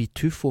them, could he be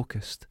too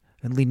focused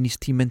and leading his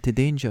team into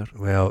danger?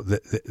 Well, the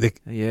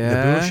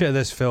bullshit of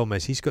this film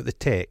is he's got the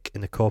tech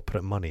and the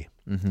corporate money,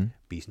 but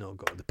he's not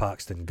got the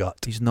Paxton gut.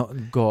 He's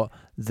not got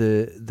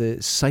the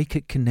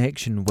psychic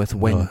connection with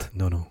wind.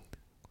 No.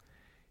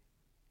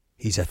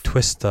 He's a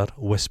twister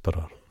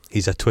whisperer.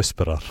 He's a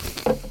twisperer.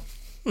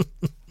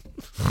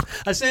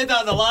 I said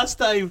that the last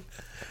time.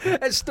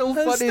 It's still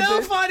funny. It's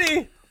still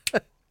funny.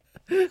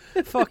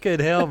 Fucking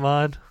hell,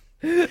 man.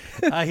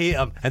 I hate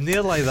him. And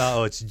they're like that.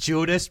 Oh, it's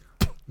Jonas.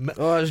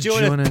 It's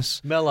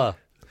Jonas Miller.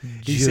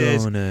 He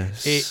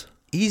says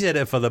he's in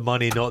it for the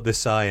money, not the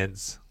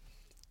science.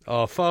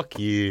 Oh, fuck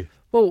you.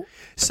 Well,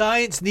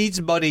 science needs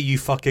money, you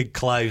fucking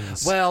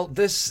clowns. Well,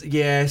 this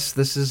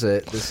is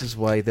it. This is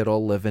why they're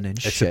all living in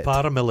shit. It's a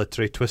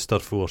paramilitary twister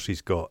force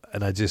he's got,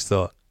 and I just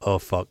thought, oh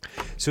fuck.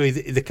 So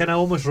they kind of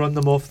almost run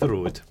them off the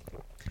road,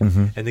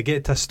 and they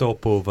get to a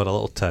stopover, a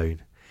little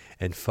town,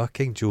 and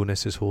fucking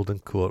Jonas is holding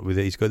court with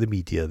it. He's got the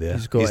media there.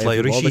 He's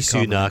like Rishi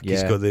Sunak.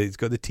 Yeah. He's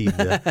got the team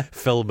there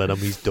filming him.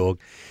 His dog,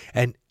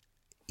 and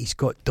he's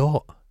got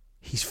Dot.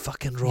 He's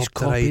fucking robbed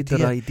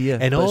their idea.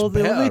 And all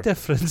the only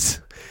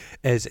difference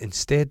is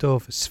instead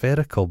of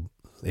spherical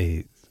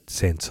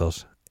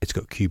sensors, it's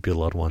got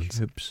cubular ones.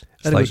 Oops.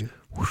 It's like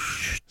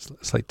whoosh.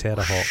 It's like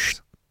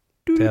Terrahawks.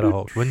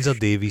 Terrahawks. Windsor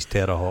Davies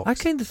Terrahawks. I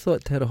kind of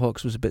thought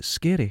Terrahawks was a bit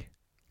scary.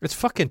 It's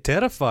fucking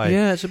terrifying.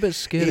 Yeah, it's a bit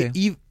scary.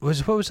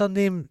 What was her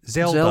name?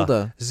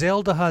 Zelda.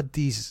 Zelda had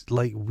these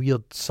like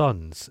weird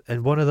sons,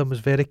 and one of them was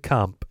very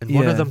camp, and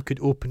one of them could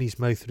open his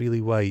mouth really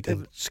wide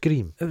and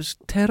scream. It was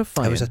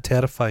terrifying. It was a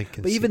terrifying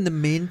conceit. But even the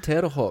main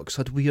Terrahawks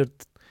had weird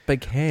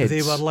big heads.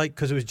 They were like,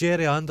 because it was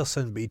Jerry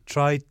Anderson, but he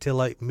tried to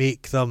like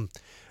make them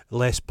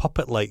less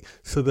puppet-like.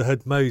 So they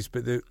had mouths,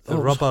 but the Oh, it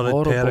was rubber had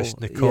horrible. perished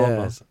in the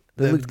corners.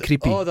 They looked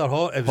creepy. Oh, they're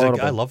hot. It was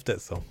Horrible. I loved it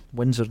though.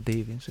 Windsor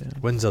Davies. Yeah.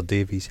 Windsor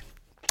Davies.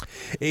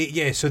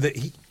 Yeah, so that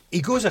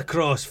he goes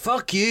across.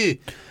 Fuck you,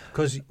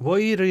 because what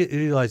you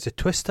realise, the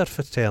Twister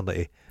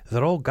fraternity,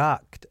 they're all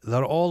gacked.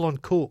 They're all on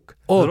coke.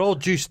 Oh. They're all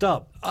juiced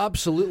up.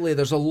 Absolutely,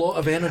 there's a lot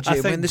of energy I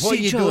think when they what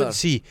see you each other. don't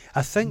see,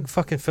 I think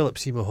fucking Philip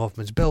Seymour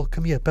Hoffman's Bill.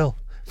 Come here, Bill.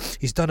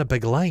 He's done a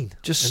big line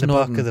Just in the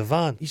snorting. back of the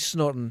van. He's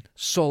snorting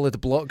solid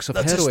blocks of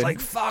They're heroin. just like,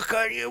 fuck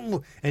are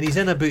you? And he's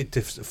in about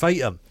to fight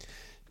him.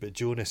 But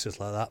Jonas is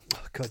like that.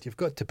 Oh, God, you've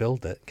got to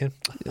build it.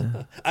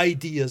 Yeah.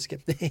 Ideas.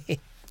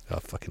 Oh, I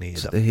fucking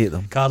hate They him. hate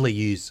them. Carly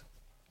Hughes.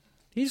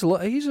 He's a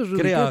really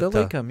Great good. actor.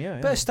 I like him. Yeah.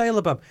 Bit of style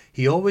about him.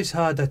 He always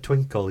had a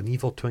twinkle, an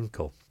evil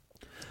twinkle.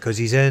 Because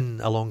he's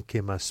in Along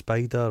Came a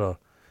Spider or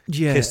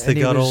Yeah, Kiss the and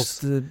he was Girls.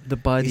 the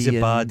baddie. He's a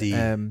baddie.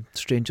 In,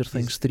 Stranger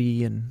Things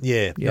 3 and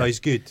yeah. Yeah. No, he's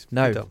good.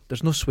 now Good.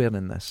 there's no swearing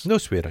in this. No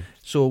swearing.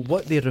 So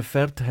what they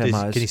referred to him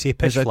as? Can you say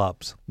pitch is a-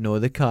 flaps? No,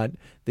 they can't.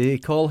 They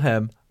call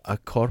him a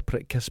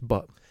corporate kiss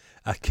butt.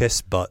 A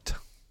kiss butt.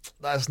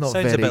 That's not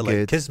Sounds very a bit good.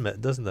 like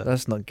Kismet, doesn't it?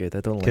 That's not good.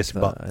 I don't Kiss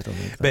like butt. that. I don't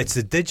like that. But it's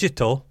the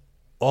digital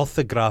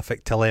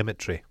orthographic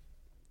telemetry.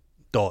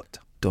 Dot.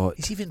 Dot.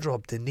 He's even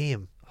dropped the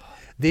name.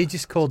 They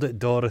just called it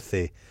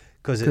Dorothy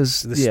because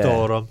it's 'Cause, the yeah.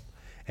 storm,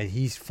 and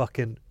he's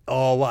fucking.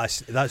 Oh,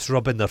 that's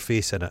rubbing their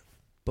face in it.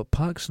 But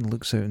Paxson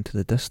looks out into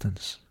the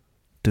distance.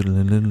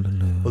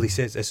 Well, he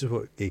says this is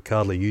what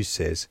Carly Hughes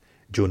says.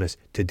 Jonas,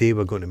 today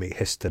we're going to make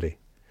history.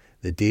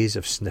 The days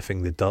of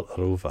sniffing the dirt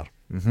are over.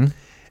 Mm-hmm.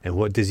 And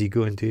what does he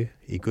go and do?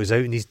 He goes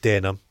out in his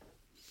denim,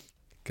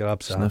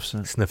 grabs Sniffs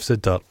it. sniffs the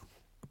dirt.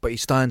 But he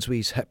stands with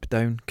his hip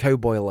down,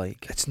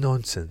 cowboy-like. It's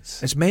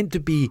nonsense. It's meant to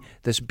be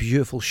this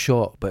beautiful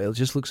shot, but it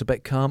just looks a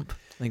bit camp.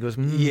 And he goes,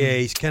 Yeah,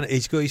 he's got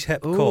his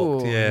hip Oh,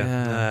 cocked. Yeah,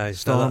 yeah. Nah, it's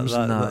Storms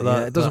and that,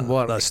 yeah, it doesn't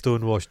work. That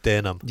stonewashed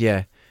denim.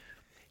 Yeah.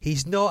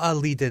 He's not a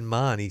leading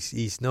man.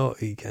 He's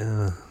not. It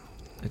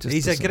just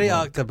He's a doesn't great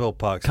work. actor, Bill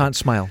Paxton. Can't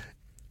smile.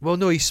 Well,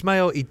 no, he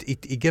smile. He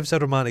gives a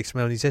romantic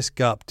smile. And he's this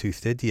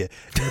gap-toothed idiot.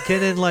 And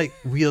kind of like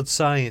Weird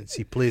Science.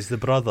 He plays the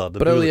brother.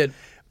 Brilliant.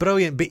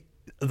 Brilliant. But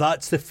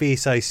that's the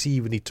face I see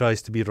when he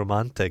tries to be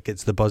romantic.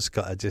 It's the buzz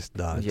cut. I just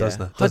it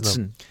doesn't.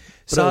 Hudson.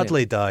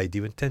 Sadly died.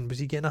 He went in. Was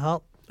he getting a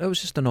heart? It was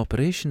just an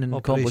operation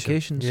and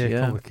complications.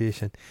 Yeah,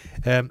 complication.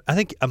 I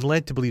think I'm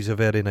led to believe he's a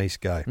very nice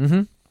guy.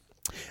 Mm-hmm.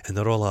 And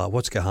they're all like,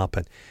 what's going to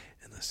happen?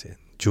 And they're saying,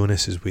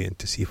 Jonas is waiting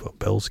to see what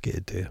Bill's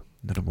going to do.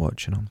 They're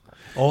watching him.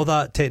 All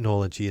that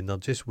technology, and they're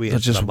just waiting They're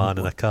just for a man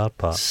in a car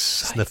park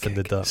sniffing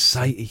the dirt.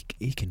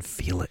 He can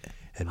feel it.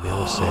 And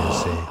Mel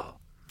says,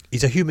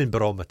 he's a human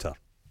barometer.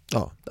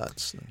 Oh,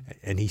 that's...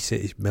 And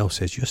Mel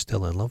says, you're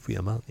still in love with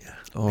him, aren't you?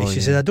 Oh, and she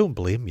yeah. says, I don't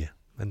blame you.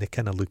 And they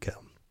kind of look at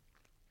him.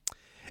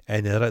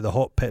 And they're at the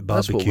hot pit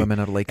barbecue. That's what women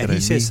are like and around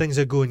he says me. things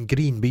are going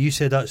green, but you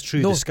said that's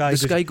true. No, the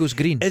sky goes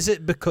green. Is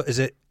it because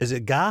is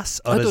it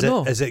gas or I don't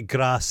know. Is it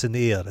grass in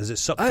the air? Is it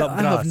sucked up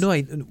I grass? have no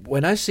idea.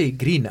 When I say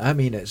green, I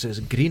mean it's as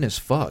green as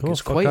fuck. Oh,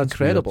 It's fuck, quite that's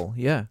incredible.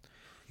 Yeah.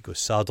 He goes,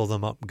 saddle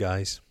them up,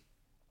 guys.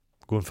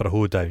 Going for a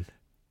hoedown.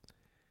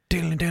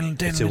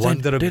 It's It's a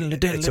wonder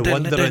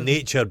of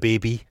nature,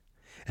 baby.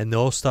 And they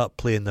all start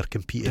playing their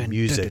competing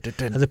music.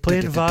 Are they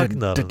playing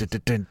Wagner?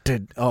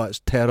 Oh, it's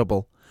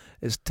terrible.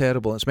 It's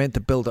terrible. It's meant to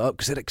build it up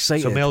because they're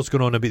excited. So Mel's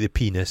going on about the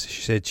penis.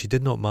 She said she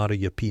did not marry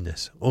your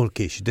penis.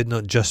 Okay, she did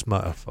not just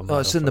marry. Oh,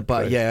 it's in the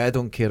back. Yeah, I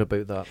don't care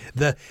about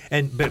that.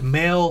 But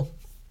Mel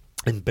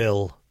and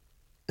Bill,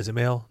 is it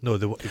Mel? No,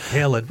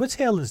 Helen. What's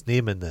Helen's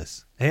name in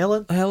this?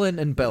 Helen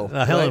and Bill.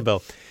 Helen and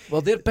Bill.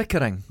 Well, they're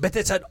bickering. But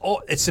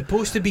it's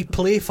supposed to be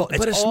playful.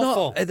 But it's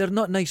awful. not. They're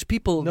not nice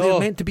people. No. They're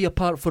meant to be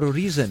apart for a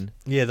reason.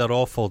 Yeah, they're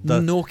awful.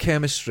 No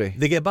chemistry.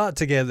 They get back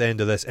together at the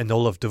end of this, and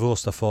they'll have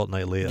divorced a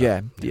fortnight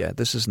later. Yeah.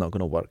 This is not going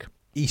to work.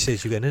 He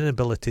says you've got an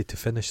inability to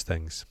finish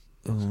things.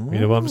 Oh, You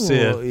know what I'm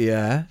saying?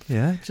 Yeah.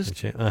 Just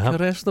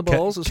caress the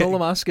balls. That's all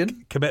I'm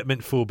asking.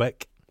 Commitment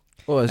phobic.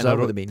 Oh, is And that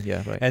what they mean?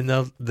 Yeah, right. And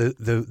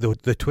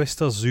the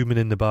Twister's zooming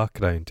in the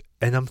background,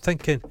 and I'm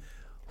thinking,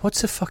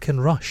 what's the fucking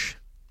rush?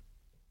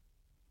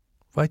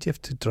 Why do you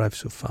have to drive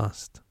so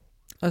fast?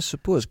 I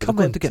suppose. Come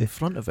Come on to get in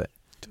front of it.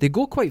 They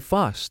go quite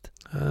fast.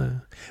 They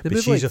But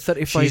move like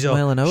 35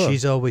 mile an hour.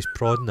 She's always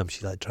prodding him.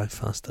 She's like, drive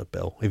faster,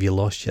 Bill. Have you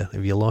lost your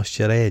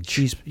edge?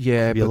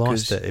 Have you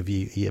lost it? Have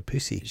you a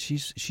pussy?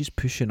 She's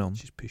pushing him.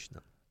 She's pushing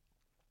him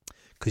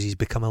because he's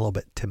become a little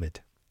bit timid.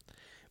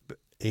 But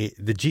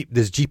the Jeep,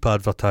 there's Jeep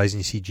advertising.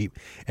 You see Jeep,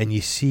 and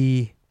you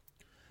see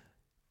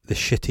the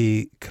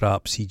shitty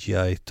crap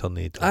CGI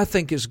tornado. I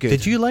think it's good.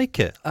 Did you like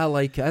it? I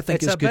like it. I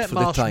think it's a good bit for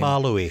the time.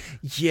 marshmallowy.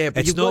 Yeah,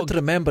 but It's you've not- got to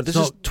remember this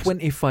it's is not-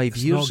 25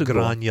 It's years not ago.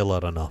 granular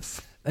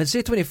enough. And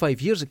say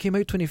 25 years. It came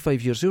out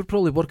 25 years. They were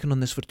probably working on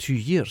this for 2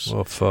 years.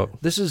 Oh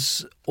fuck! This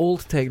is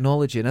old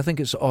technology, and I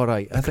think it's all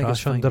right. I think it's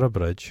Crash fine. under a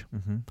bridge,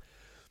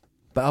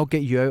 But I'll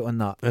get you out on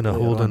that. and they're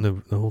later holding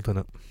on. they're holding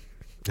it.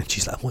 And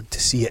she's like, I want to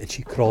see it, and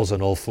she crawls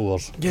on all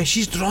fours. Yeah,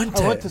 she's drawn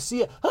to I want it. to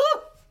see it.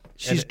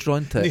 She's And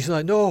drawn to And it. he's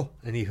like, no,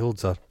 and he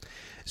holds her.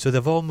 So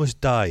they've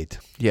almost died.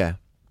 Yeah.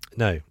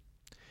 Now,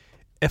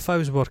 if I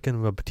was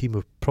working with a team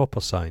of proper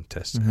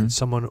scientists Mhm. and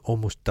someone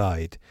almost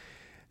died,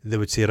 they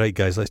would say, right,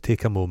 guys, let's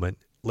take a moment.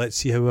 Let's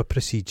see how a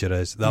procedure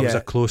is. That was Yeah.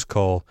 a close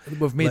call.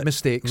 We've made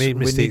mistakes. Made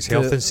We mistakes. need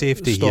Health to and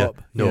safety stop.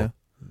 here. No, Yeah.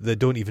 they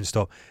don't even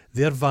stop.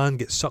 Their van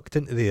gets sucked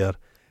into the air,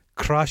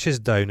 crashes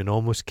down and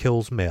almost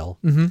kills Mel.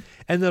 Mm-hmm.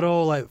 And they're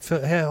all like,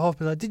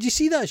 did you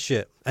see that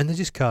shit? And they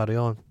just carry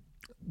on.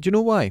 Do you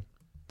know why?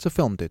 It's a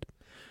film, dude.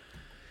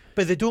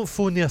 But they don't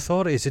phone the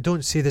authorities. They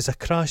don't say there's a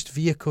crashed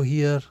vehicle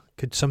here.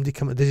 Could somebody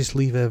come? They just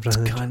leave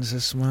everything. It's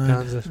Kansas, man.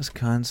 Kansas. It's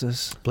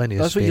Kansas. Plenty of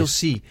That's space. what you'll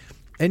see.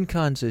 In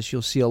Kansas,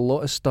 you'll see a lot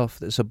of stuff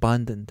that's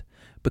abandoned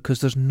because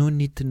there's no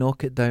need to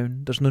knock it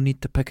down. There's no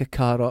need to pick a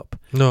car up.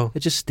 No. It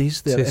just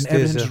stays there, So it and stays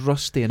everything's there.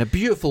 rusty in a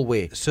beautiful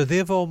way. So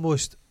they were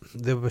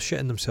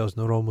shitting themselves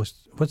and they're almost,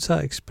 what's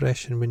that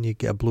expression when you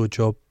get a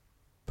blowjob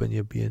when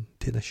you're being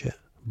taken a shit?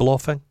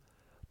 Bluffing?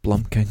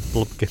 Blumpkin.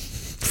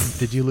 Blumpkin.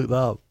 Did you look that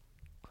up?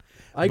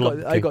 I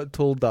Blumpkin. got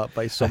told that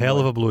by A someone. hell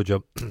of a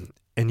blowjob.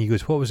 And he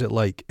goes, what was it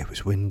like? It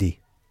was windy.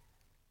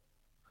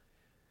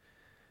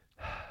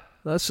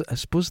 I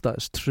suppose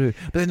that's true.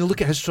 But then they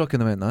look at his truck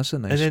and they went, "That's a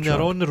nice." And then truck.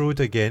 they're on the road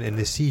again and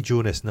they see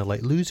Jonas and they're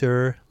like,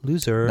 loser.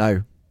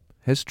 Now,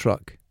 his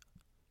truck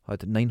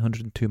had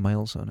 902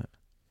 miles on it.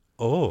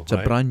 Oh, It's a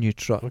brand new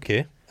truck.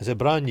 Okay. Is it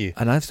brand new?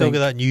 And I Still think got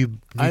that new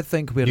I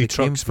think where new they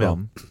came truck smell.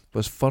 from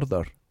was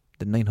further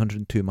than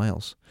 902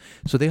 miles.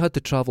 So they had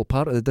to travel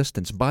part of the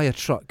distance, buy a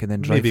truck, and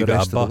then drive maybe the got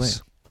rest a of the way.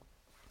 bus.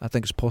 I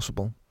think it's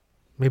possible.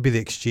 Maybe they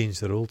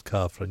exchanged their old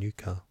car for a new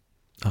car.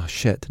 Oh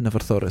shit! Never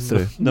thought it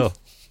through. No,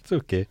 it's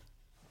okay.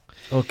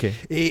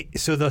 Okay.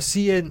 So they're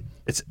seeing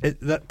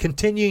they're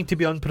continuing to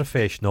be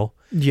unprofessional.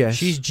 Yes.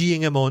 She's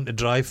geeing him on to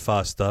drive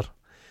faster.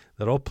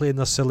 They're all playing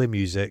their silly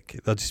music.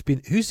 They're just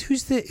being who's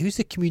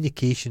the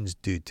communications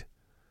dude?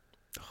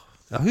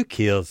 Who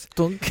cares?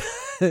 Don't.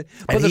 And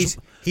there's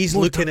he's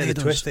more looking at the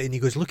tornadoes. twister and he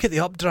goes, look at the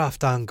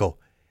updraft angle.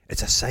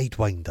 It's a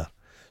sidewinder.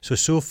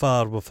 So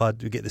far we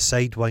get the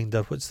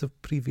sidewinder. What's the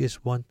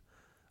previous one?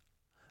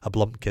 A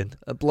blumpkin.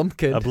 A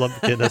Blumpkin. A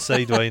blumpkin, a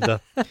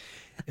sidewinder.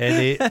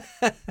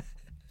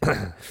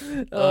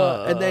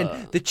 And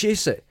then they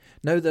chase it.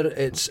 Now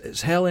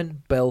it's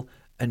Helen, Bill,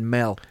 and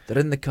Mel. They're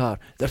in the car.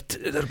 They're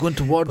going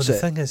towards But the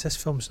it. thing is, this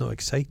film's not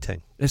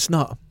exciting. It's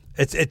not.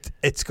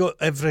 It's got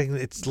everything.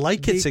 It's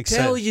like They it's tell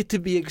exciting. you to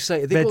be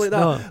excited. They But go like it's that.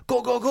 not.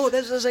 Go, go, go.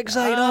 This is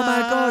exciting. Oh my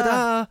god.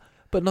 Ah.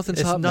 But nothing's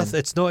It's happening. nothing.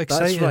 It's not That's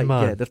exciting, right.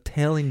 man. Yeah, they're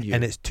telling you.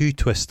 And it's two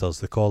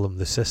twisters. They call them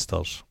the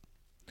sisters.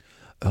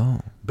 Oh.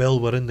 Bill,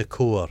 we're in the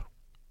core.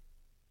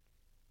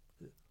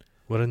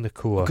 We're in the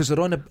core. Because they're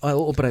on a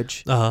little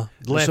bridge. There's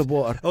There's a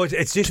water. Oh,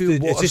 it's just two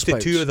it's water just the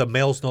two spouts. of them.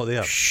 Mel's not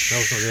there.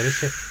 Mel's not there, is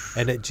she?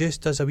 And it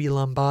just does a wee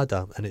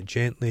lambada, and it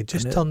gently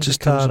just And it turns just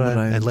the car turns them around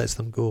around. and lets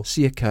them go.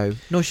 See a cow.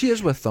 No, she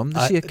is with them.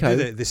 They see a cow.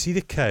 They see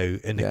the cow,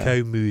 and the Yeah.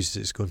 cow moves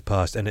as it's going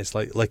past, and it's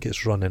like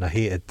it's running. I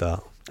hated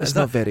that. It's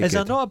not very Is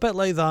there good. not a bit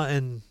like that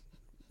in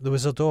The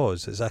Wizard of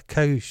Oz? It's a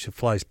cow she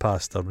flies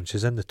past her when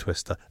she's in the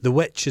twister. The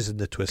witch is in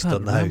the twister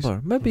Can't in the house.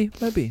 remember. Maybe.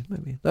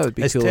 That would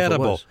be It's cool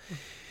terrible. if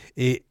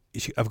it was.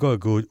 I've got to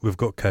go. We've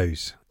got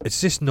cows. It's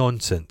just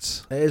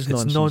nonsense. It is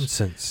It's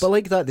nonsense. But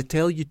like that, they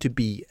tell you to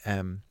be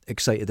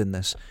excited in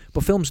this.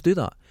 But films do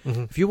that.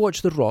 Mhm. If you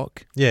watch The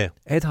Rock, Yeah.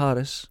 Ed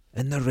Harris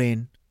in the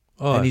rain,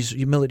 Oh, in his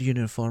military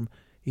uniform,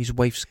 his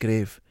wife's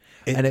grave,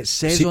 and it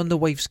says see- on the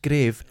wife's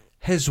grave,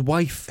 his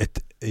wife.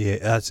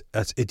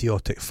 that's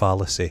idiotic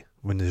fallacy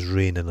when there's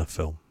rain in a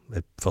film.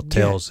 It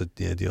foretells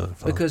the idiotic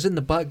fallacy. Because in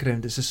the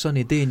background it's a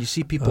sunny day and you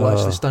see people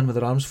actually stand with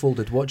their arms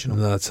folded watching them.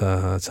 That's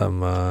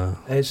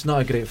It's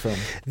not a great film.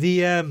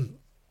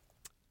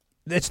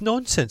 It's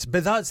nonsense.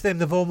 But that's them.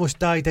 They've almost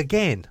died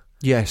again.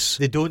 Yes.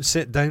 They don't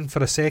sit down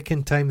for a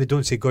second time. They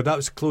don't say, God, that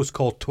was a close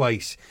call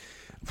twice.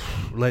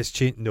 Let's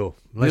change. No.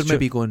 We're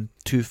maybe going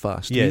too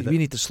fast. Yeah, we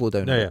need to slow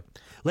down. Yeah.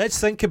 Let's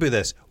think about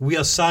this. We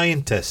are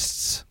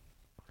scientists.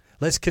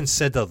 Let's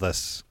consider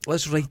this.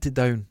 Let's write it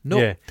down. No,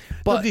 Yeah.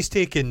 but Nobody's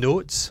taking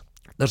notes.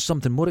 there's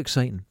something more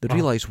exciting. They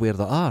realise where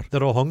they are.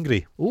 They're all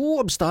hungry. Oh,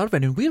 I'm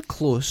starving, and we're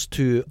close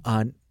to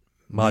Aunt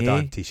Mad May.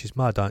 auntie. She's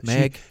mad auntie.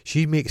 Meg.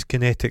 She makes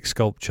kinetic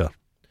sculpture.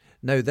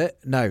 Now,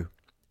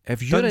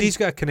 if you're Dundee's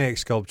got a kinetic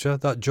sculpture.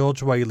 That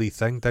George Wiley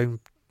thing down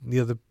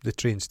near the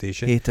train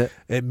station. hate it,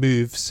 It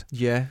moves.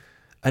 yeah.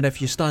 And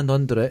if you stand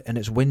under it and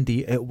it's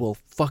windy, it will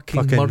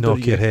fucking Fucking murder knock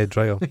you. your head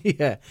right off.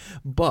 Yeah,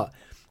 but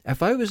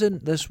if I was in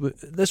this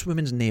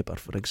woman's neighbour,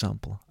 for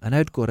example, and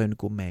I'd go around and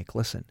go, Meg,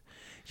 listen,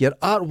 your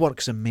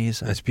artwork's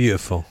amazing, It's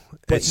beautiful.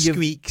 But It you've-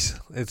 squeaks.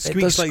 It does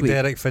squeaks like squeak.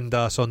 Derek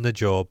Findas on The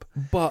Job.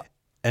 but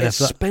And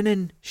it's if that,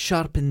 spinning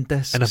sharpened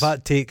discs. and if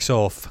that takes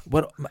off,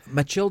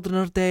 my children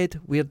are dead,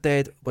 we're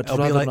dead, we'd it'll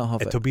be rather like not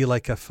have it'll it. be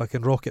like a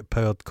fucking rocket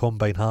powered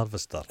combine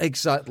harvester.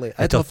 Exactly.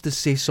 I'd It'll- have to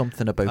say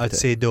something about I'd it.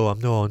 say no, I'm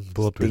not on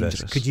board with this.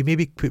 dangerous. Could you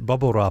maybe put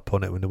bubble wrap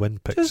on it when the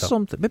wind picks Just up?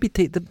 something. Maybe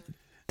take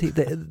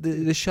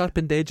the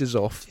sharpened edges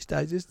off. It's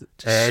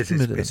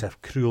smooth it a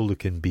cruel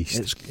looking beast.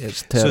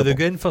 It's terrible. So they're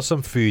going for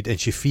some food, and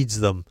she feeds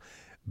them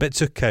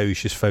bits of cow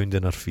she's found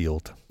in her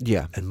field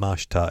yeah. and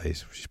mashed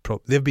tatties.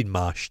 They've been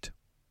mashed.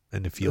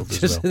 in the field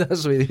as well.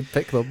 That's where they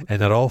pick them.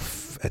 And they're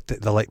off.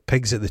 They're like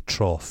pigs at the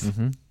trough.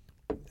 Mm-hmm.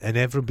 And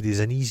everybody's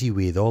an easy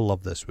way. They all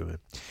love this woman.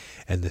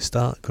 And they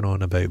start going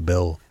on about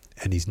Bill.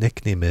 And his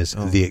nickname is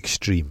The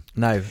Extreme.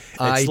 Now,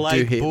 I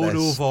like do hate Bono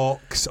this.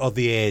 Vox or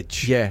The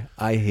Edge. Yeah,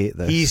 I hate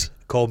this. He's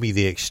called me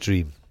The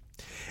Extreme.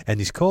 And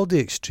he's called The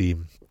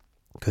Extreme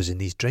because in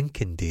his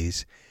drinking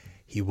days,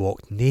 he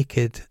walked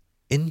naked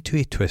into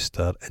a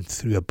twister and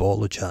threw a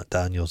bottle of Jack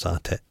Daniels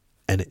at it.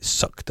 And it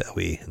sucked it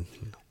away.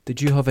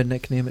 Did you have a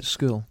nickname at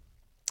school?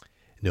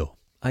 No.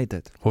 I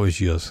did. What was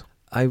yours?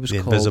 I was The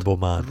called Invisible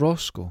Man.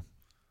 Roscoe.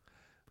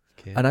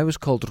 Okay. And I was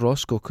called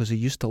Roscoe because he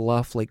used to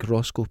laugh like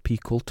Roscoe P.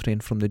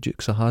 Coltrane from the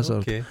Dukes of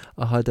Hazzard. Okay.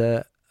 I had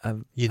a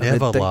You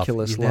never laugh.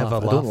 ridiculous You laugh. never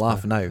I don't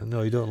laugh laugh now.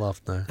 No, you don't laugh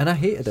now. And I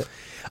hated it.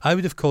 I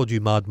would have called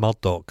you Mad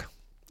Murdoch.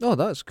 Oh,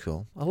 that's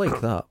cool. I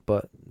like that.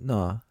 But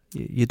no,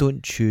 you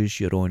don't choose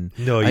your own.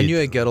 No, I knew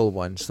a girl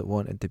once that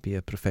wanted to be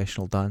a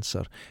professional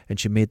dancer, and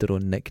she made her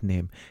own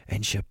nickname,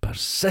 and she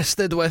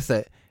persisted with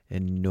it,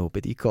 and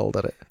nobody called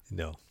her it.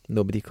 No.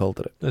 Nobody called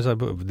her it. There's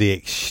The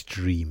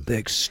Extreme. The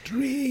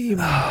Extreme.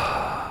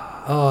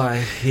 Oh, I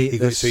hate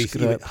this He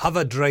script. would have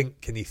a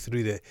drink and he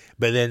threw the...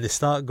 But then they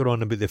start going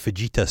on about the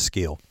Fujita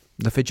scale.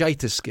 The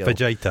Fujita scale.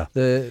 Fujita.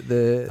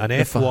 The An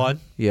F1,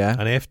 yeah.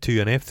 an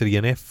F2, an F3,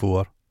 an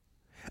F4.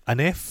 An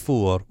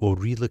F4 will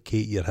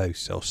relocate your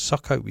house. It'll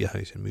suck out your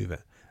house and move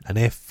it. An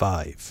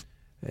F5.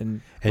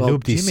 And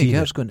nobody's Jamie seen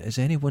Gert's it. going, has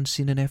anyone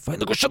seen an F5?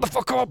 They go, shut the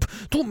fuck up.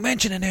 Don't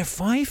mention an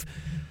F5.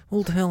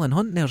 Old Helen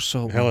Hunt there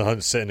saw one. Helen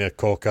Hunt's sitting there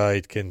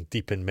cockeyed,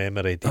 deep in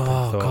memory, deep in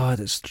thought. God,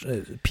 it's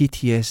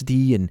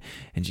PTSD,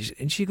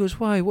 and she goes,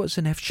 why? What's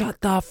an F? Shut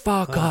the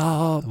fuck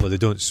up. Well, they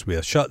don't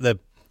swear. Shut the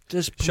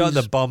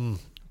bum.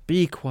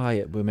 Be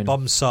quiet, women.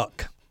 Bum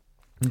suck.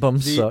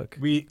 Bum suck.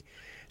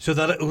 So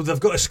they've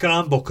got to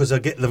scramble because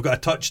they've got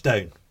a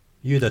touchdown.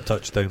 You had a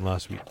touchdown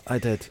last week. I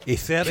did. A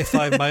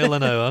 35 mile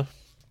an hour.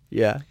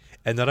 Yeah.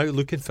 And they're out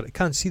looking for it.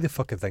 Can't see the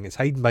fucking thing. It's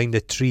hiding behind a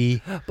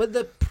tree. But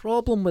the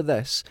problem with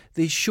this,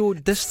 they show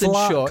distant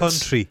Flat shots.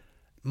 country.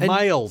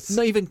 Miles.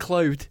 Not even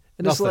cloud.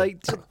 And Nothing.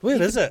 it's like...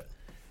 Where is it?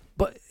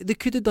 But they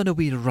could have done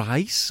away with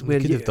rice. Where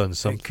They could have done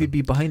something. It could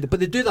be behind it. But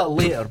they do that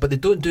later, but they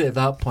don't do it at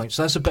that point.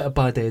 So that's a bit of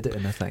bad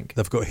editing, I think.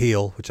 They've got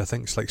hail, which I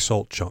think is like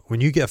salt chunk.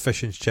 When you get a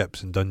fish and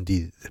chips in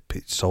Dundee, they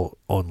put salt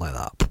on like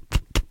that.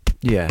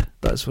 Yeah,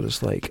 that's what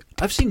it's like.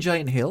 I've seen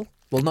giant hail.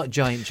 Well, not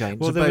giant.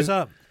 Well, there was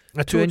that.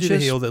 I 2 told you the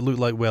inches. hail that looked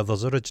like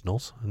Werther's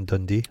Originals in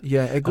Dundee.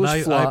 Yeah, it goes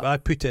and flat. I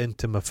put it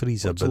into my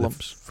freezer, Lots of but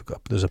lumps.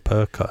 there's a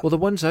power cut. Well, the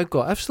ones I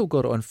got, I've still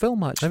got it on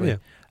film actually. Have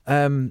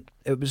you?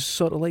 It was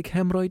sort of like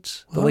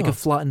hemorrhoids. They're like a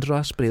flattened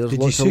raspberry. There's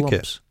Did lots you of soak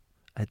lumps.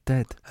 I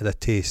did. Had a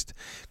taste.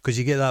 Because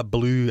you get that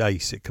blue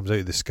ice that comes out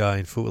of the sky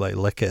and folk like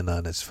lick it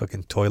and it's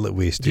fucking toilet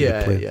waste.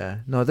 Yeah.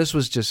 No, this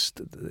was just...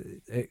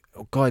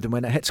 oh, God, and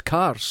when it hits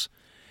cars,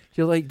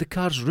 you're like, the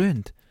car's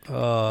ruined.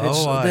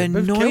 The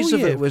noise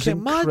of it was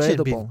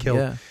incredible. Being killed.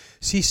 Yeah.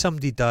 See,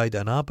 somebody died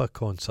at an ABBA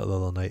concert the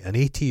other night. An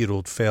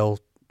 80-year-old fell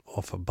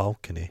off a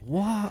balcony.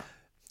 What?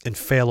 And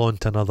fell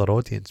onto another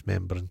audience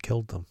member and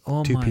killed them.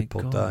 Oh, 2 my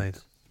people God. died.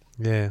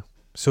 Yeah.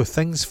 So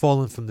things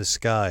falling from the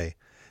sky.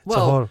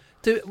 Well,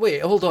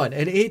 wait, hold on.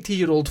 An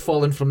 80-year-old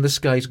falling from the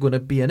sky is going to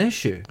be an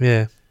issue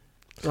yeah.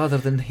 rather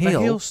than A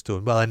hail.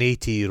 hailstone. Well, an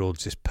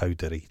 80-year-old's just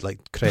powdery,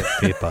 like crepe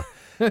paper.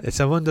 It's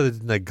a wonder it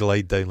didn't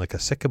glide down like a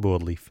sycamore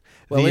leaf.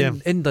 Well,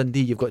 in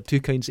Dundee, you've got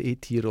 2 kinds of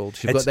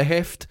 80-year-olds. You've got the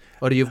heft,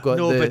 or you've got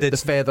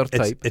the feather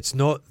type. It's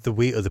not the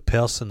weight of the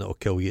person that'll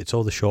kill you. It's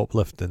all the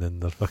shoplifting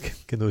and their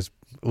fucking those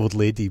old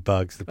lady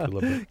bags they pull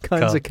about.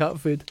 Cans of cat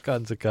food.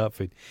 Cans of cat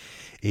food.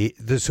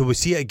 So we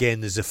see it again.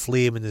 There's a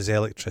flame and there's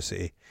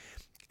electricity,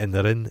 and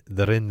they're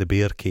in the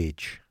bear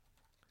cage.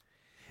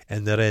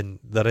 And they're in.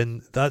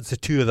 That's the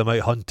 2 of them out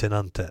hunting,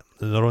 aren't it?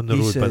 And they're on the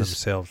road by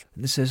themselves.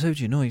 And he says, "How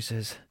do you know?" He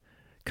says,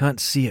 "Can't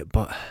see it,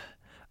 but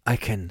I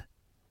can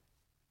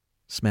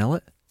smell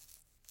it."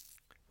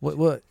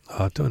 What?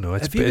 I don't know.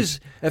 If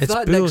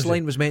that next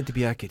line was meant to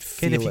be, I could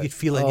feel it. If you could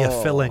feel it in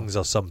your fillings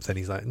or something.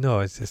 He's like,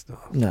 no, it's just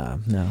not. No.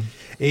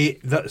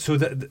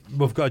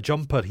 We've got a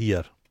jumper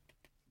here,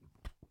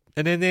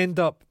 and then they end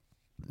up.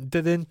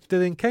 Did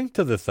they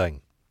encounter the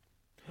thing?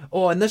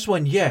 Oh, and this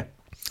one, yeah.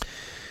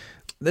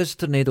 This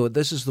tornado.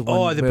 This is the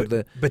one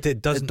where but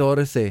it doesn't.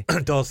 Dorothy.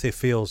 Dorothy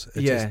fails.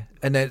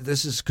 And then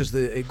this is because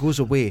it goes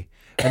away,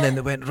 and then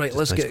they went right.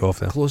 Let's get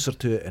closer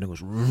to it, and it goes.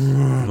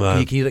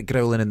 You can hear it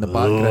growling in the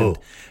background,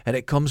 and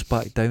it comes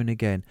back down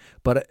again.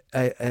 But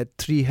a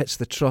tree hits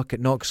the truck, it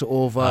knocks it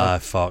over.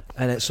 Fuck!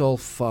 And it's all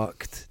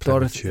fucked.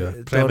 Dorothy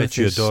was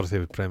premature.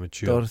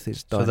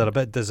 Dorothy's done. So they're a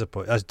bit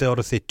disappointed. That's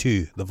Dorothy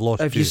 2. They've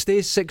lost. If you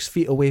stay 6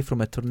 feet away from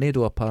a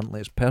tornado,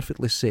 apparently it's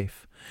perfectly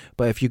safe.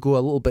 But if you go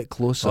a little bit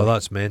closer...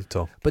 that's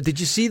mental. But did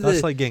you see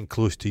That's like getting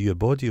close to your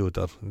body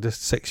odour.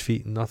 Just 6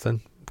 feet and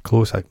nothing.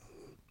 Close.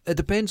 It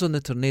depends on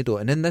the tornado.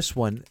 And in this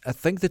one, I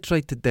think they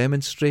tried to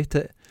demonstrate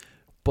it,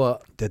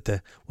 but...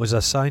 Was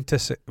there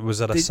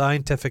a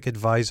scientific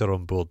advisor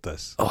on board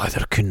this? Oh,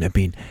 there couldn't have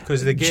been.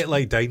 Because they get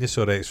like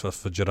dinosaur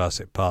experts for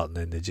Jurassic Park and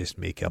then they just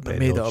make up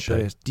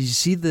Did you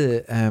see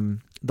the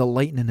the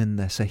lightning in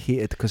this I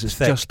hated because it's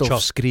Thick, just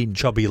off screen.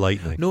 Chubby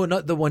lightning. No,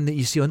 not the one that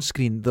you see on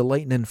screen. The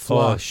lightning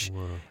flash,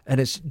 and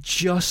it's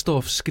just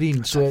off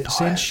screen, so it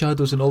sends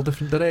shadows in all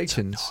different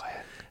directions.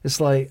 It's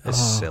like it's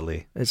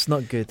silly. It's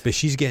not good. But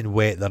she's getting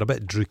wet. They're a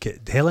bit drook.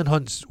 Helen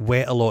Hunt's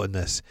wet a lot in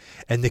this,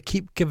 and they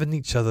keep giving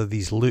each other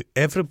these look.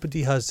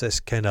 Everybody has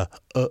this kind of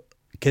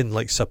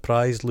like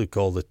surprise look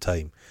all the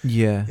time.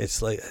 Yeah,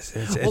 it's like it's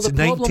the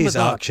 90s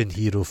action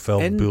hero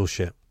film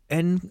bullshit.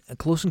 In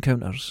Close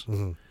Encounters,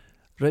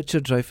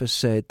 Richard Dreyfuss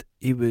said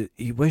he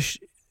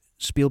wished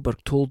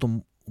Spielberg told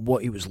him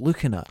what he was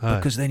looking at,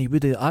 because then he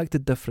would have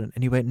acted different.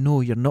 And he went, "No,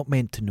 you're not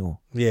meant to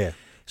know." Yeah.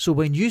 So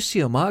when you see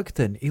him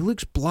acting, he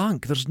looks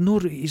blank. There's no.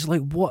 He's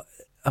like, "What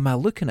am I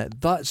looking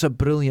at?" That's a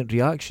brilliant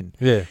reaction.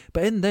 Yeah.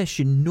 But in this,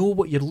 you know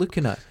what you're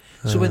looking at.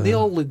 So when they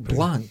all look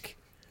blank,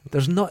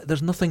 there's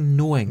nothing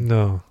knowing.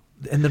 No.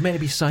 And they're meant to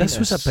be scientists.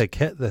 This was a big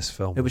hit. This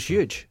film. It was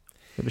huge.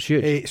 It was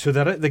huge. So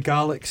they're at the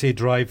Galaxy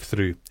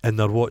drive-through and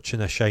they're watching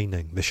The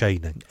Shining. A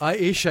Shining.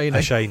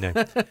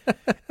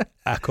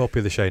 A copy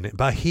of The Shining.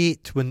 But I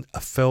hate when a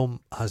film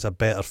has a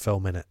better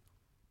film in it.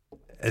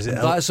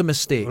 That's a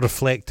mistake.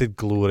 Reflected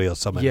Glory or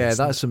something. Yeah,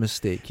 that's a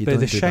mistake. But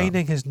The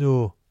Shining has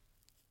no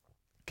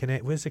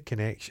Where's the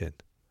connection?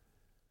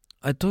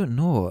 I don't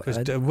know.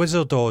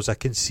 Wizard Oz I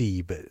can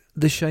see, but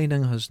The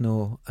Shining has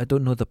no. I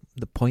don't know the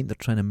point they're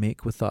trying to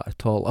make with that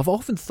at all. I've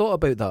often thought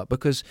about that,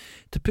 because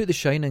to put The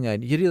Shining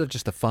in, you're either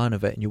just a fan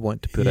of it and you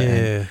want to put it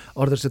in,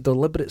 or there's a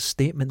deliberate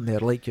statement there,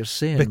 like you're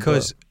saying.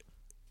 Because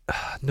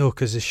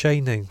The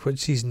Shining,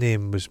 what's his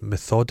name, was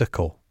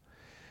methodical.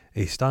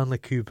 Stanley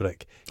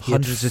Kubrick. He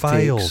Hundreds had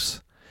files, of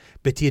takes.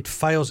 but he had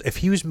files. If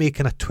he was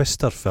making a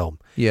Twister film,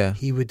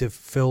 he would have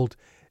filled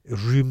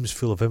rooms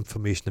full of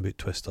information about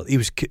Twister. He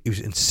was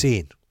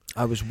insane.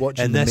 I was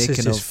watching the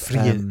making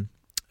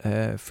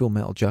of Full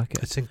Metal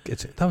Jacket.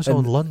 That was all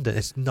in London.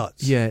 It's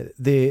nuts. Yeah,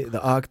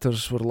 the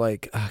actors were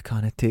like, I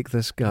can't take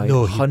this guy.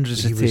 No,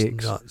 hundreds he of was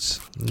takes. Nuts.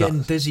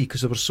 Getting dizzy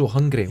because they were so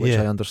hungry, which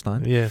I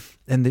understand. Yeah.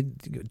 And they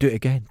do it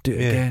again.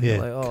 Yeah.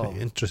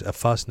 Like, a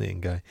fascinating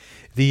guy.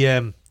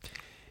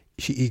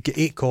 You get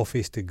 8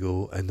 coffees to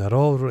go, and they're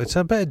all. It's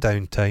a bit of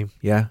downtime.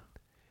 Yeah.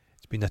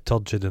 It's been a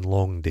turgid and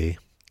long day.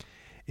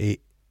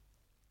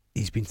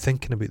 He's been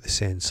thinking about the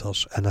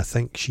sensors, and I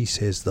think she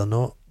says they're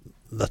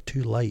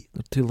too light.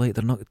 They're too light.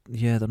 They're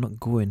not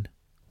going.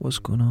 What's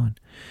going on?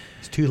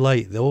 It's too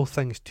light. The whole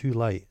thing's too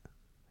light.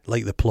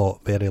 Like the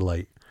plot, very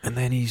light. And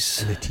then and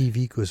the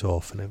TV goes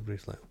off, and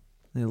everybody's like,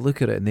 they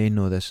look at it and they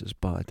know this is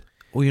bad.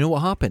 Oh, you know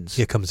what happens?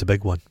 Here comes the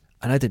big one.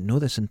 And I didn't know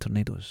this in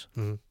tornadoes.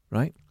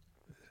 Right?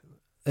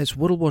 It's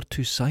World War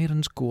II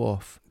sirens go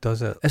off.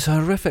 Does it? It's a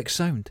horrific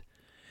sound.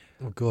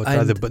 Oh God!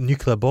 The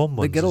nuclear bomb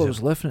ones. The girl I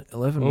was living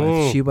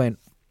with, she went,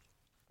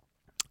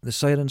 the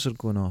sirens are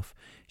going off.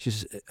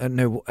 She's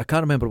now I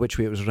can't remember which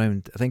way it was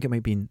round. I think it might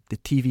have been the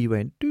TV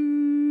went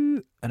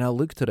doo, and I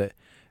looked at it,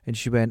 and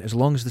she went, as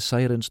long as the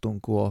sirens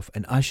don't go off.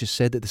 And as she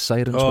said that, the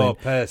sirens went.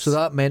 Piss. So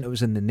that meant it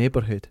was in the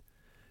neighbourhood.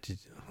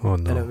 Oh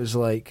no! And it was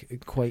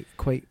like quite.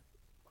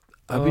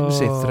 I wouldn't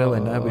say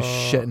thrilling. I was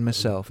shitting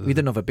myself. We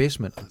didn't have a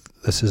basement.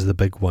 This is the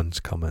big ones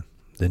coming.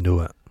 They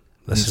know it.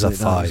 This is a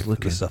 5.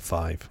 This is a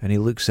 5. And he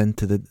looks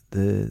into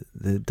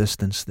the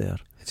distance there.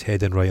 It's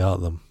heading right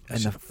at them.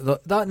 And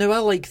that now I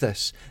like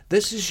this.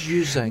 This is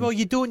using. Well,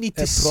 you don't need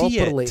to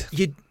properly.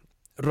 See it.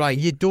 Right.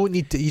 You don't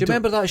need to. Do you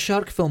remember that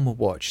shark film we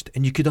watched?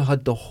 And you could have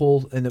had the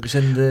whole, and it was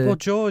in the. Well,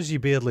 Jaws, you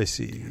barely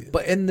see.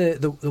 But in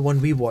the one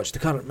we watched, I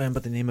can't remember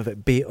the name of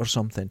it, Bait or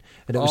something,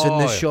 and it was in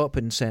the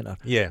shopping centre.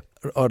 Yeah.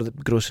 Or the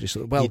grocery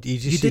store. Well, you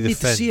didn't need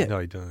to see it. No,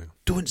 you don't.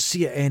 Don't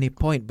see it at any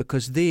point,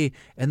 because they,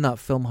 in that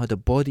film, had a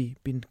body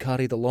being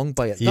carried along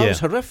by it. That was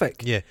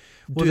horrific. Yeah.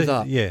 Do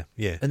that. Yeah.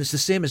 And it's the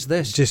same as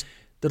this. Just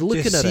they're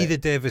looking just at see it, the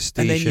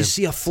devastation, and then you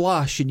see a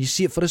flash, and you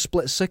see it for a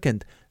split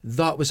second.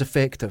 That was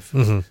effective.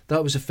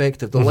 That was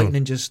effective. The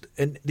lightning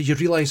and you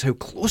realise how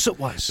close it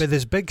was. But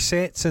there's big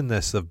sets in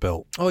this they've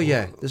built. Oh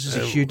yeah, this is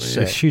a huge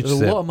set. There's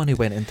a lot of money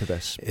went into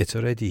this. It's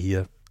already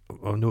here.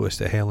 I've noticed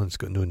that Helen's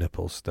got no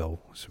nipples still,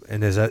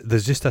 and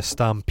there's just a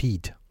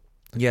stampede.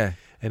 Yeah,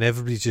 and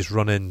everybody's just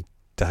running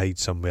to hide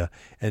somewhere,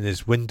 and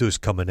there's windows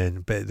coming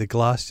in, but the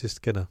glass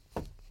just kind of.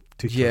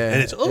 Yeah,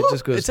 and it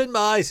just goes. It's in my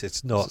eyes.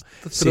 It's not.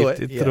 Throw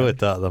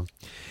it at them.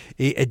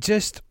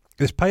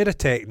 There's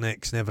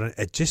pyrotechnics and everything.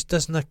 It just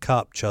doesn't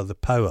capture the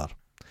power.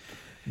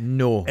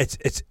 No,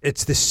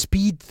 it's the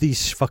speed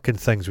these fucking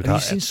things would have.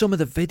 Have you seen some of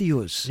the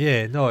videos?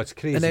 Yeah, no, it's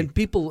crazy. And then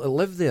people that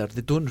live there,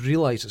 they don't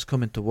realise it's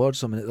coming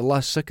towards them, and at the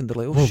last second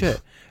they're like, "Oh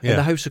shit!" And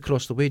the house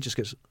across the way just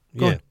gets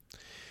gone. Yeah.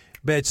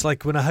 But it's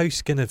like when a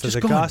house if there's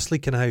a gas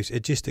leak in a house,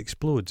 it just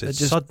explodes. It's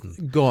just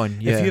sudden. Gone,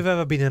 yeah. If you've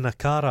ever been in a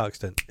car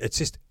accident, it's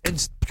just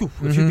instant.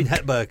 If you've been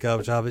hit by a car,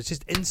 it's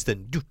just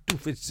instant.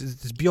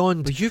 It's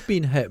beyond. But you've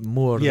been hit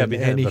more than I've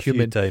been any hit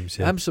human. Times,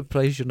 I'm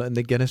surprised you're not in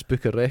the Guinness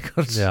Book of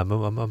Records. Yeah,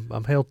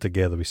 I'm held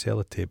together with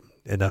sellotape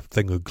and a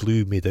thing of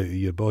glue made out of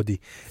your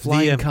body.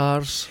 Flying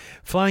cars,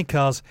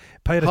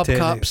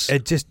 pyrotechnics.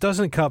 It just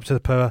doesn't capture the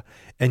power,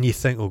 and you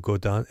think, oh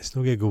god, it's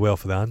not going to go well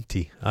for the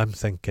auntie. I'm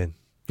thinking,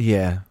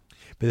 yeah.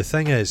 But the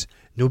thing is,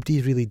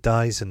 nobody really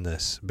dies in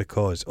this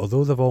because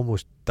although they've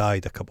almost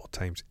died a couple of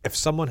times, if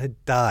someone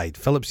had died,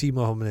 Philip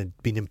Seymour Hoffman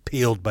had been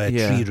impaled by a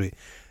tree root,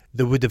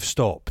 they would have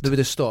stopped. They would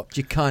have stopped.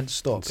 You can't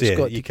stop.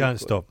 You can't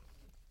stop.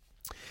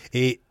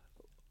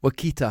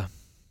 Wakita.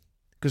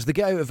 Because they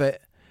get out of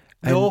it.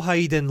 They all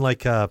hide in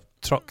like a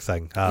truck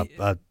thing,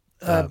 a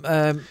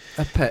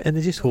pit, and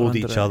they just hold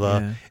each other,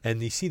 yeah.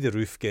 and they see the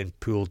roof getting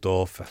pulled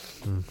off.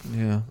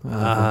 Yeah,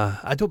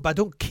 I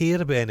don't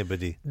care about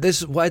anybody.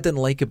 This what I didn't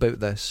like about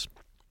this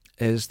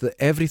is that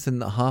everything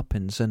that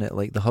happens in it,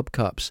 like the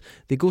hubcaps,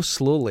 they go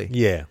slowly.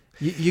 Yeah,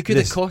 you could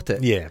have caught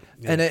it. Yeah,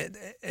 and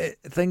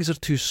things are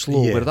too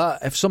slow. Yeah. Where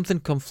that if something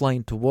come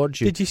flying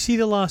towards you, did you see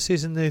the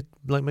lassies in the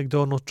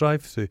McDonald's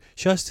drive-through?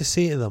 She has to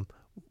say to them,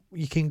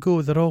 "You can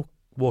go." They're all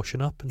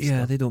washing up and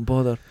stuff. They don't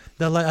bother.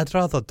 They're like, I'd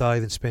rather die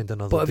than spend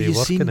another but day have you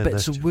working seen in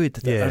bits this. of wood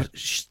that are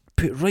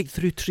put right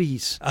through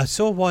trees? I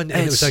saw one,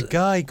 and it was a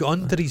guy got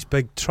under his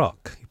big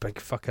truck, big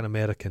fucking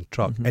American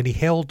truck, and he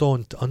held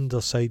on to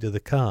underside of the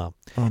car,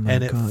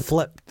 and it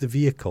flipped the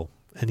vehicle,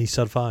 and he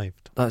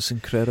survived. That's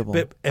incredible.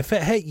 But if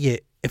it hit you,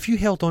 if you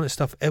held on to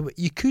stuff,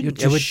 you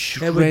couldn't. You're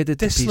It would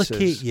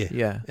dislocate you.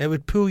 Yeah, it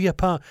would pull you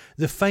apart.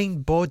 They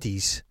find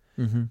bodies.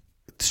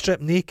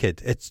 Stripped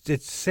naked, it's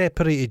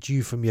separated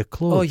you from your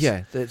clothes. Oh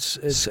yeah, it's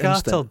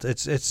scattered.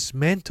 Instant. It's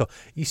mental.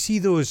 You see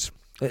those.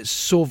 It's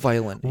so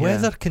violent.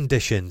 Weather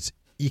conditions.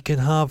 You can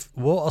have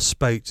water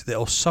spouts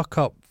that'll suck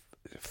up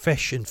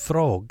fish and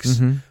frogs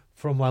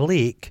from a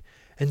lake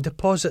and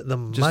deposit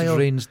them. Just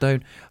rains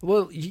down.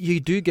 Well,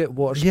 you do get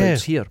water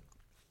spouts here,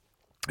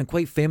 and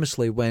quite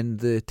famously, when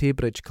the Tay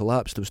Bridge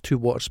collapsed, there was 2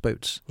 water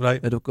spouts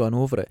that had gone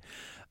over it.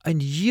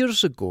 And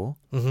years ago,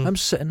 I'm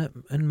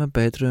sitting in my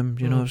bedroom,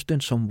 I was doing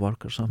some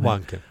work or something.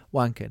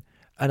 Wanking.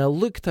 And I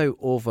looked out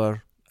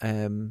over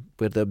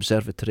where the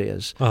observatory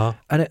is,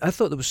 and I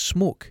thought there was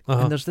smoke.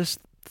 And there's this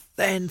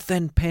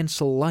thin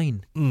pencil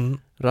line,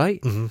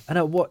 right? And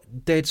I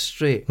walked dead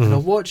straight, and I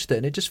watched it,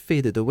 and it just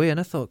faded away. And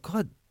I thought,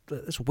 God,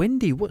 it's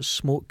windy. What's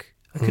smoke?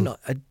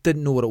 I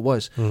didn't know what it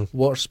was.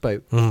 Water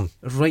spout,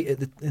 right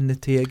in the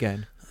Tay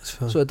again.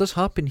 So it does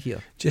happen here.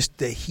 Just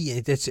the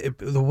heat,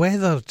 the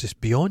weather just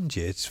beyond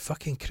you. It's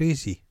fucking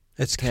crazy.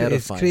 It's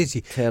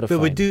crazy. Terrifying. But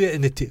we do it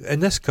in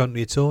this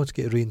country. It's always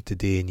get rain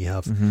today, and you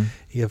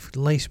have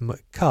nice.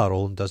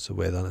 Carol does the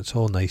weather, and it's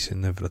all nice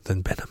and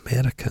everything. But in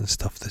America and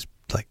stuff, there's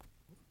like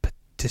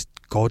just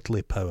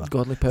godly power.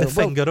 The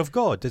finger of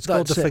God. It's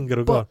called the finger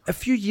of God. A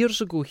few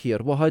years ago here,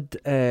 we had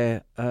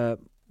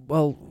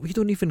well, we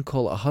don't even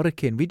call it a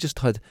hurricane. We just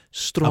had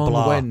strong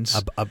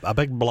winds. A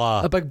big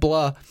blah. A big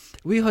blah.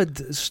 We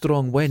had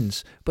strong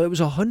winds, but it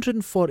was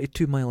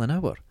 142 mile an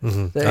hour.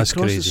 That's crossed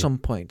crazy. At some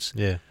points.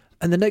 Yeah.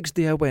 And the next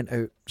day I went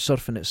out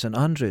surfing at St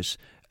Andrews,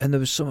 and there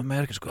was some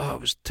Americans go, "Oh,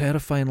 it was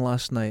terrifying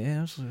last night."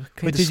 Yeah,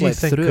 what did you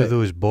think of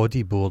those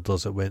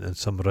bodyboarders that went in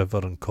some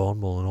river in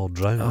Cornwall and all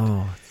drowned?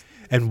 Oh.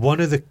 And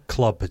one of the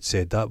club had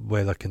said that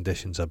weather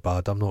conditions are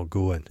bad, I'm not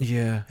going.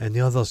 Yeah. And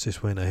the others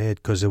just went ahead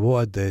because they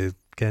wanted the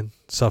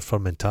surfer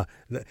mentality.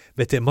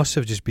 But it must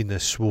have just been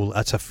this swole.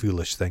 That's a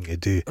foolish thing to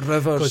do.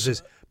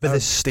 Rivers. But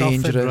there's stuff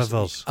in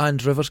rivers.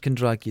 And rivers can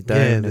drag you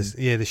down.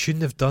 They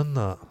shouldn't have done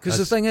that. Because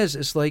the thing is,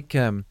 it's like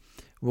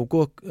we'll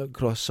go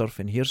across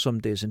surfing here some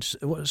days,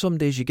 and some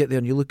days you get there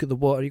and you look at the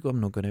water, you go,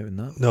 I'm not going out in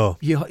that. No.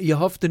 You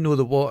have to know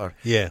the water.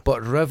 Yeah.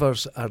 But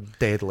rivers are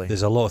deadly.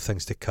 There's a lot of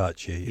things to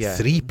catch you. Yeah.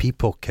 3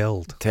 people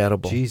killed.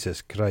 Terrible.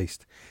 Jesus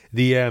Christ.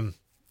 The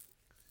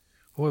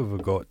what have we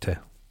got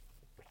to?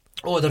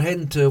 Oh, they're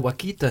heading to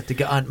Wakita to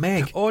get Aunt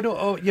Meg. Oh no!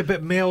 Oh yeah,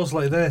 but Mel's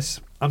like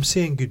this. I'm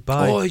saying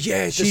goodbye. Oh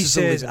yeah, she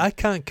says I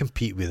can't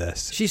compete with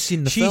this. She's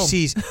seen the film.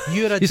 She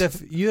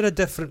says you're a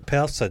different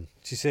person.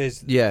 She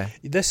says, yeah,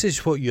 this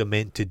is what you're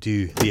meant to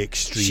do. The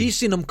extreme. She's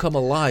seen him come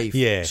alive.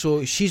 Yeah,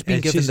 so she's been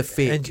given the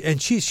fate,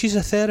 and she's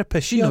a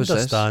therapist. She knows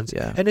understands,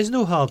 this. Yeah. And there's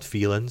no hard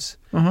feelings.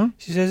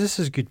 She says this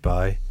is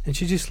goodbye, and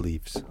she just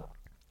leaves.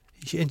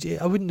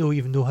 I wouldn't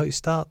even know how to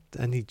start,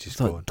 and he just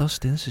gone.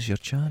 Dusty, this is your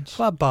chance.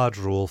 What a bad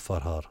role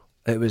for her.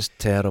 It was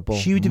terrible.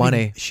 She would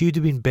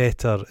have been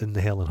better in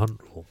the Helen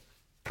Hunt role.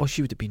 Oh,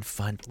 she would have been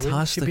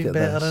fantastic. She'd been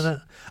better in it.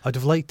 I'd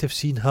have liked to have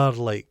seen her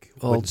like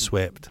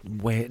windswept,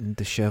 wet and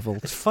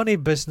dishevelled. It's funny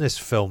business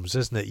films,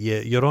 isn't it?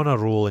 You're on a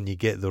roll and you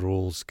get the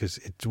roles because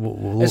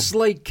it's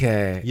like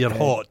you're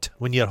hot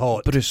when you're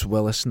hot. Bruce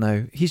Willis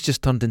now, he's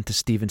just turned into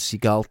Steven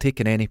Seagal,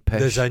 taking any piss.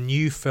 There's a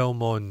new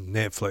film on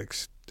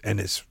Netflix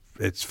and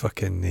it's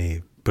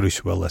fucking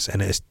Bruce Willis,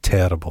 and it's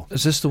terrible.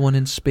 Is this the one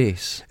in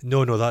space?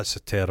 No, that's a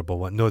terrible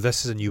one. No,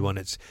 this is a new one.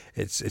 It's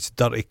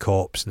dirty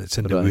cops, and it's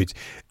in the woods.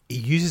 He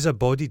uses a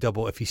body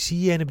double. If you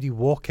see anybody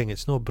walking,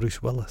 it's not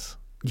Bruce Willis.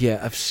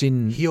 Yeah, I've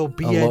seen He'll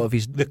be a lot of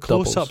his the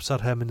close-ups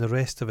are him, and the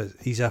rest of it,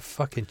 he's a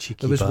fucking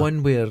cheeky. There was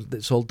one where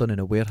it's all done in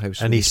a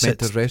warehouse, and he's meant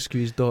to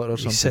rescue his daughter or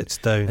something. He sits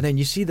down, and then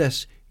you see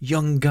this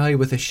young guy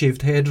with a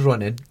shaved head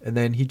running, and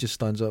then he just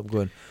stands up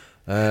going,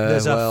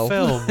 There's a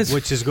film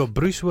which has got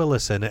Bruce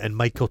Willis in it and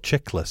Michael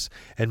Chiklis.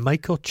 And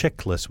Michael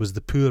Chiklis was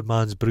the poor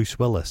man's Bruce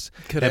Willis.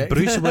 Correct. And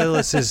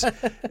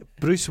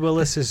Bruce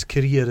Willis's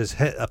career has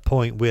hit a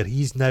point where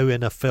he's now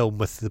in a film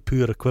with the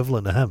poor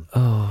equivalent of him.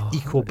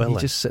 Equal billing.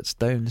 He just sits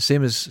down. The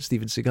same as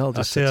Steven Seagal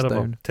just sits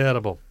down.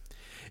 Terrible.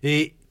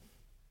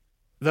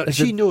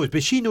 She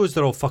knows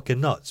they're all fucking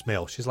nuts,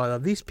 Mel. She's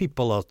like, these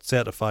people are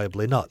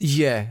certifiably nuts.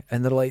 Yeah,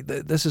 and they're like,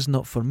 this is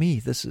not for me.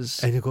 This is.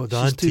 And you got the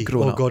auntie.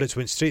 Oh God, it's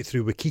went straight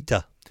through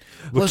Wakita.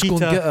 Let's go and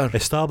get her.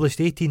 Established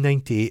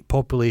 1898,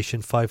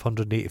 population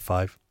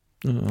 585,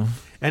 and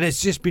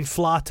it's just been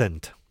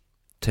flattened.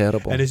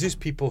 Terrible. And it's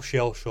just people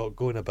shell shocked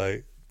going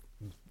about.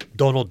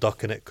 Donald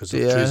Duck in it because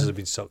their trousers have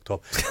been sucked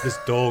off.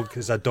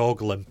 There's a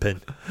dog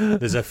limping.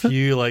 There's a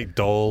few like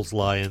dolls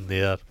lying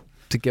there.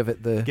 To give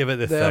it the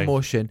thing.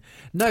 emotion.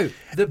 Now,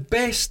 the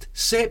best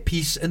set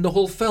piece in the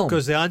whole film.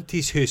 Because the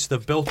auntie's house,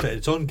 they've built it,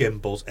 it's on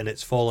gimbals and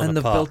it's falling apart. And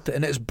they've built it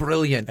and it's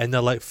brilliant. And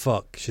they're like,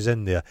 fuck, she's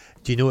in there.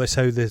 Do you notice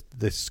how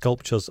the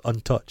sculpture's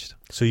untouched?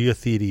 So your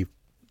theory...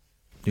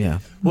 Yeah.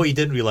 What you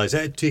didn't realise,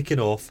 it had taken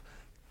off,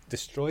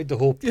 destroyed the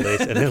whole place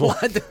and then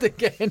landed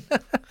again.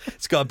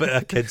 It's got a bit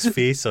of a kid's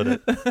face on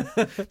it.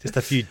 Just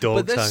a few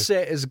dogs. But this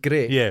set is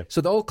great. Yeah.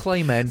 So they all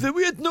climb in.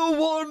 We had no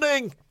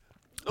warning.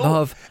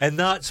 And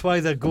that's why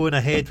they're going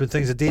ahead when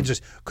things are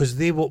dangerous, because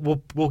they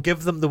we'll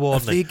give them the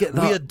warning. If they get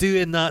that we are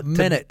doing that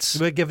minutes.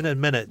 We're giving it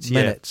minutes.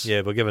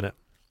 Yeah, we're giving it.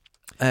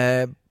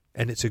 And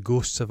it's a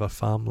ghost of her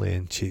family,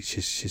 and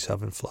she's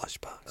having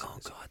flashbacks. Oh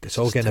God, it's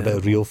all getting a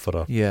bit real for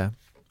her. Yeah.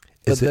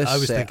 I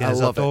was thinking, is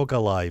a dog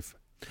alive?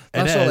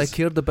 That's all I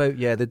cared about.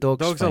 Yeah, the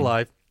dog's fine.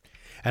 Alive.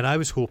 And I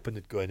was hoping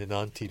they'd go in and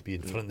Auntie'd be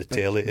in front of the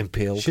telly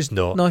impaled. She's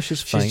not. No,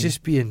 she's fine. She's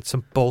just being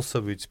some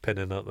balsa woods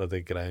pinning up to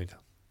the ground.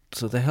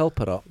 So they help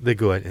her up. They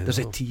go in. There's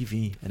a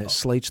TV and it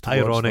slides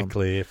towards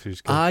ironically, them. If who's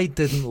good. I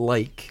didn't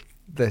like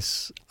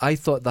this. I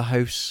thought the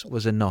house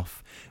was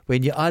enough.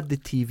 When you add the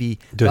TV,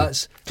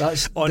 that's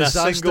on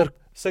disaster. A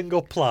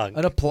single plank.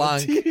 On a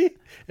plank.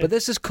 But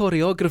this is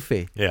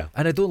choreography. Yeah.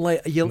 And I don't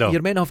like... You're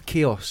meant to have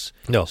chaos.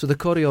 No. So the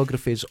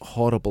choreography is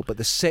horrible, but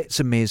the set's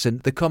amazing.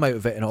 They come out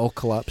of it and it all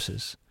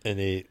collapses. And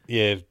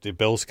the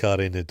Bill's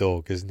carrying the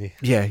dog, isn't he?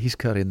 Yeah, he's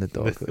carrying the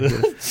dog. And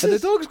the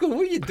dog's going,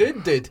 what are you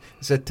doing, dude?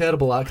 It's a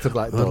terrible actor,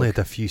 that dog. Only had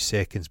a few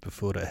seconds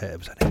before it hit. It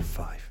was an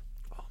F5.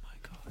 Oh my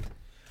God.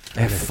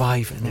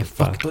 F5. And then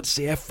fuck, let's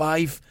say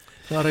F5.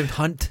 Go around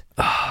Hunt.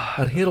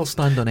 Her hair will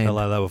stand on end. I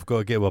like that. We've got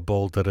to get a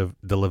ball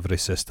delivery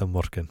system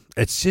working.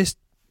 It's just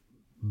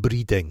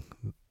breeding.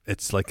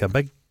 It's like a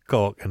big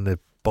cock and the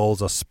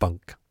balls are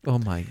spunk. Oh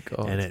my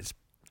God. And it's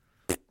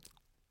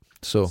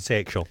so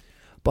sexual.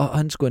 But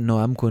Hunt's going, no,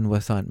 I'm going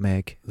with Aunt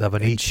Meg. They have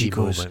an HG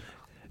moment.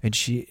 And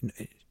she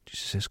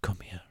says, come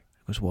here.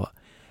 He goes, what?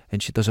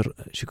 And she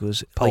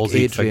goes, Paul's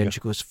like Adrian, she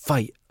goes,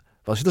 fight.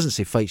 Well, she doesn't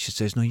say fight, she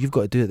says, no, you've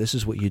got to do it. This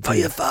is what you do. Fight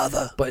your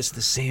father. But it's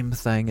the same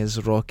thing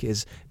as Rocky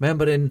is.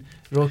 Remember in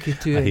Rocky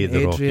 2,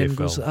 Adrian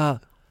goes, Adrian!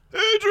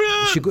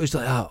 She goes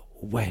like,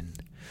 when?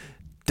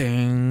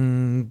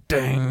 Ding,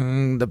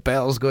 ding, the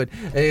bell's going.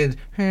 And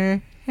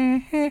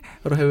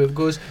or how it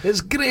goes.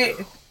 It's great.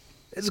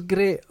 It's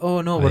great.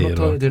 Oh no, we're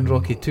not doing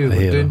Rocky 2.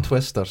 We're doing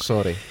Twister,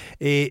 sorry.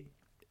 Then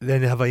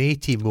they have an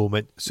 80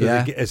 moment. So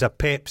it's a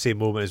Pepsi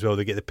moment as well.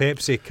 They get the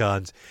Pepsi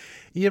cans.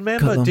 You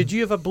remember, did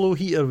you have a blow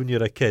heater when you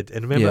were a kid?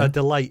 And remember a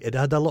Delight? It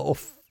had a little...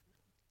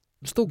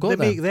 Still got they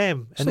them. make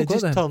them. And it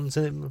just turns...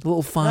 And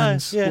little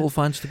fans. Little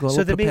fans to go.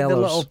 So they make the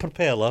little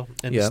propeller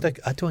and stick...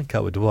 I don't think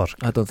that would work.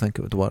 I don't think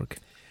it would work.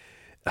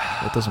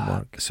 It doesn't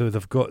work. So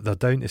they're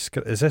down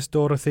to... Is this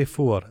Dorothy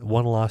 4?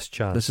 One last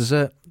chance. This is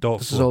it.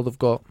 This is all they've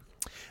got.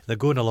 They're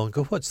going along.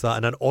 Go, what's that?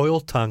 And an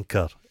oil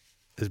tanker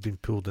has been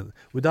pulled in.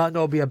 Would that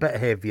not be a bit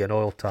heavy, an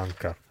oil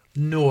tanker?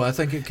 No, I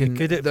think it can...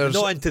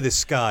 not into the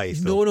sky.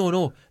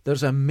 No.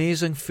 There's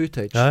amazing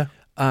footage.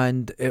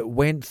 And it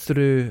went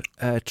through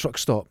a truck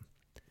stop.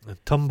 It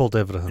tumbled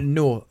everything.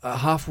 No,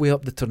 halfway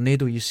up the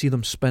tornado, you see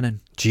them spinning.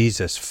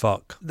 Jesus,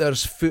 fuck.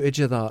 There's footage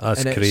of that.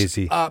 That's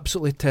crazy. It's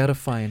absolutely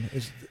terrifying.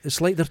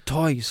 It's like they're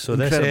toys. So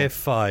incredible. This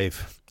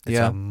F5, it's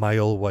a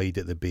mile wide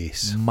at the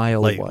base.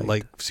 Mile wide.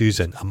 Like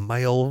Susan, a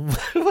mile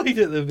wide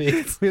at the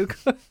base.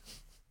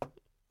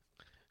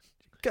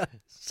 Can't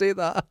say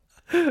that.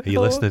 Are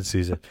you listening,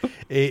 Susan?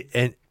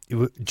 And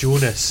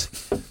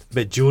Jonas,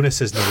 but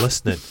Jonas isn't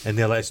listening, and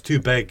they're like, it's too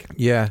big.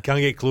 Yeah, can't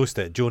get close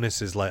to it.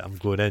 Jonas is like, I'm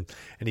going in,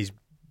 and his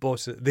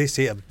boss. They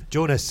say to him,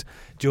 Jonas,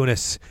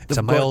 it's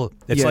a mile.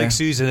 It's like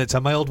Susan. It's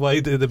a mile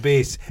wide at the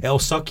base. It'll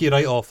suck you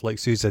right off, like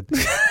Susan.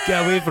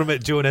 Get away from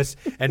it, Jonas.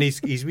 And his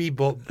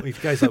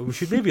guy's like, we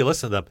should maybe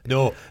listen to them.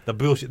 No, they're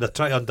bullshit. They're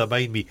trying to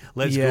undermine me.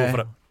 Let's go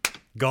for it.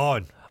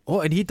 Gone. Oh,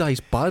 and he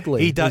dies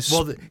badly. He dies.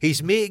 Well,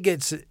 his mate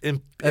gets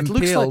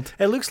impaled.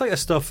 It looks like the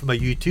stuff from a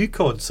U2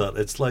 concert.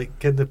 It's like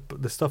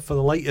the stuff for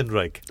the lighting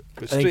rig.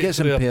 And he gets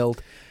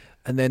impaled,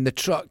 and then the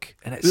truck,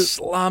 and it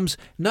slams.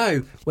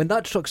 Now, when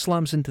that truck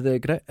slams into the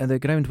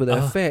ground with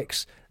the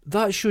effects,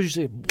 that shows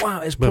you,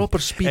 wow, it's proper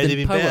speed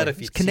and power.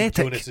 If it's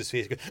kinetic. Jonas's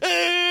face go,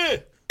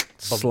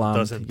 slammed.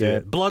 Doesn't do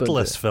it.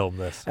 Bloodless film.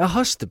 This. It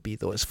has to be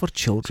though. It's for So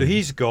children.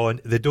 he's gone.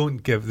 They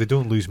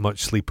don't lose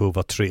much sleep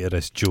over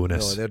traitorous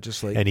Jonas. No, they're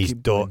just like and he's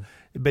keep going.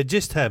 But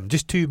just him.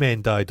 Just 2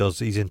 men died. Or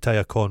his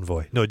entire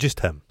convoy. No,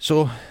 just him.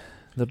 So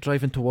they're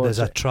driving towards.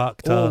 There's a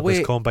tractor. Oh, wait.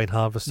 There's combine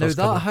harvesters.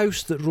 Now that coming.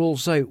 house that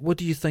rolls out. What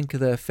do you think of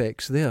the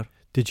effects there?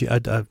 Did you?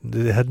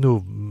 They had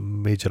no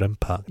major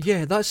impact.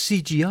 Yeah, that's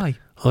CGI.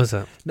 Oh, is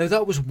it? Now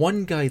that was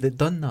one guy that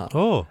done that.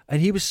 Oh.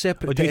 And he was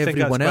separate Well, do to you think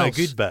that's everyone quite else.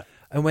 a good bit?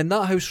 And when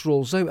that house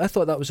rolls out, I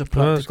thought that was a Oh, that's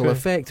practical good.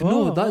 effect. Oh,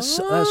 No, that's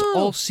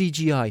all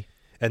CGI.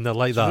 And they're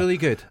like It's that. really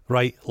good.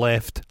 Right,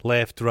 left,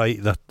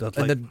 right. They're And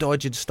like they're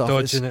dodging stuff.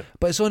 dodging it.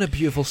 But it's on a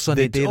beautiful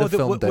sunny day. They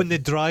filmed when it. they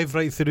drive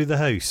right through the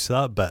house,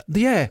 that bit.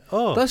 Yeah.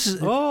 Oh, That's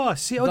I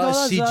see. Oh, no,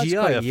 that's that's CGI.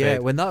 quite a Yeah,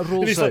 effect. when that And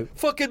rolls he's out. like,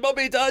 fucking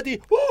mummy,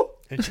 daddy, woo!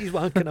 And she's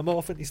wanking him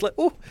off, and he's like,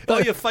 oh,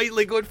 you're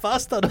finally going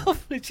fast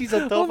enough. And she's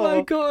on top Oh of my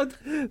him. God,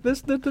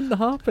 this didn't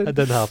happen. It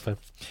didn't happen.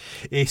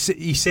 He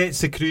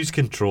sets the cruise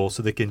control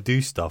so they can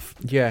do stuff,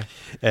 Yeah.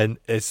 and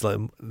it's like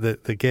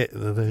they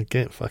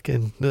get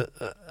fucking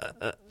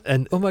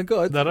and Oh my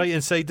God. they're right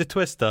inside the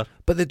twister.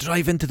 But they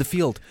drive into the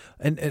field,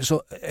 and it's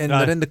all, and Aye.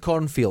 they're in the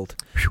cornfield.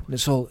 And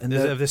it's all, and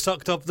Have they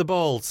sucked up the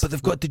balls? but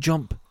they've got to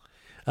jump.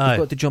 Aye. They've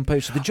got to jump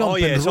out. So they jump Oh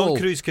yeah, and it's roll, on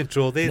cruise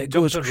control. They And it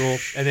jump goes and roll,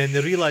 and then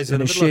they realise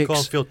in and the it middle of the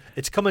shakes. cornfield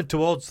it's coming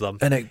towards them.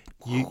 and it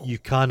You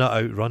cannot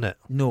outrun it.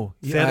 no,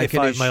 yeah, I can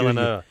 35 mile an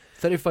assure you. hour.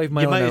 35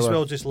 mile You might an as hour,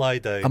 well just lie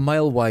down. a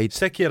mile wide.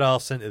 Stick your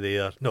arse into the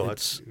air. No,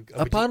 It's, would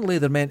apparently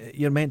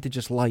you're meant to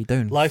just lie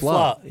down. Lie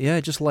flat? Yeah,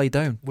 just lie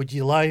down. would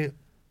you lie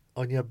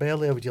on your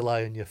belly or would you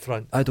lie on your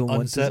front? I don't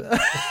want Unzip. to.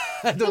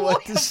 I don't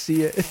want to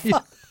see it.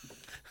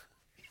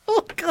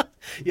 Oh God!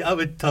 Yeah, I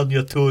would turn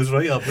your toes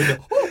right up. Wouldn't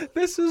it?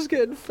 This is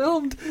getting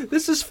filmed.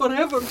 This is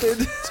forever,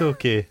 dude. It's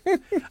okay.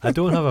 I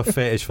don't have a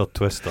fetish for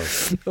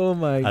twisters. Oh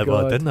my Well, I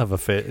God. didn't have a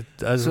fetish.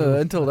 So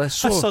until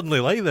this, I so suddenly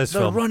like this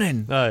they're film.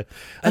 running, Aye.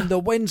 and the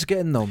wind's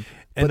getting them.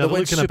 And But the they're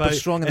wind's looking super about,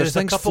 strong, and and there's there's a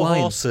things couple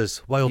flying.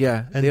 horses, wild,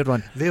 Yeah, and they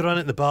run. They run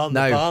at the barn,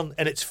 Now-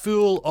 and it's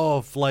full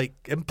of like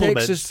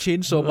implements. Texas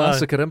Chainsaw Aye.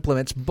 Massacre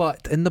implements,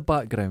 but in the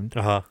background,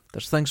 Uh-huh.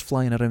 there's things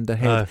flying around their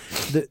head.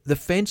 The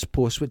fence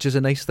post, which is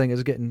a nice thing,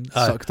 is getting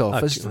Aye. sucked off.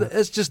 Aye.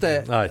 It's just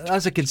Aye.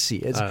 as I can see.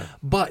 It's Aye.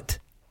 but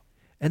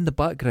in the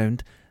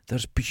background,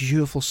 there's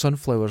beautiful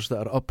sunflowers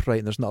that are upright,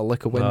 and there's not a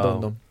lick of wind Wow.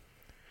 on them.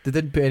 They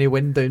didn't put any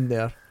wind down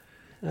there,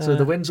 so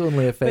the wind's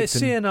only But affecting.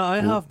 saying that, I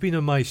have been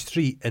on my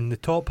street, and the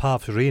top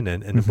half's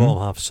raining, and the Mhm.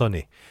 bottom half's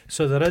sunny.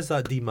 So there is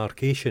that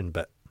demarcation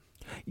bit.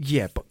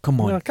 Yeah, but come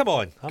on. Well, come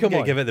on, I'm Come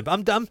gonna on. give it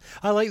the.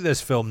 I like this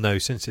film now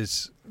since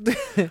it's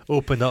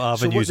opened up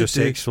So what avenues they of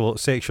do- sexual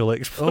Oh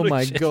exploration.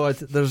 my God!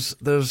 There's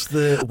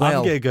the I'm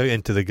well. going to go out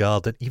into the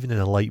garden, even in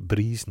a light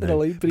breeze In now. a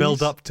light breeze.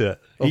 Build up to it.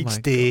 Oh my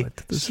Each day, God,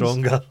 this is-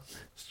 stronger.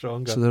 So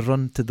they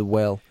run to the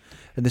well,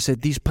 and they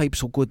said these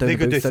pipes will go down They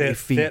about go to 30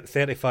 feet.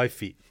 35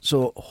 feet.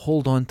 So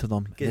hold on to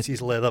them. Gets They-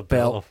 his leather belt.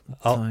 belt off.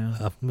 Oh, yeah.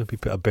 I'll maybe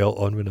put a belt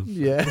on with him.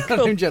 Yeah,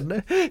 around your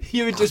neck.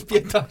 You would just be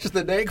attached to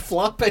the neck,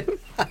 flapping.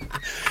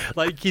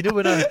 Like you know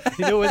when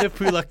they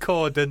pull a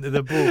cord into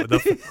the boat,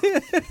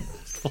 they're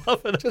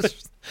flapping it.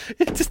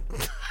 Just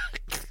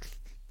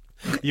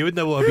you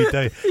wouldn't want to be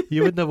down.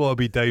 You wouldn't want to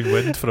be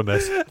downwind from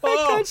this. I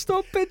can't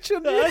stop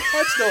picturing it.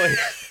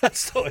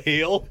 That's not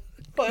hail.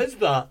 What is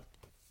that?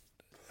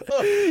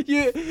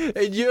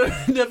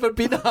 You've never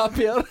been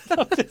happier.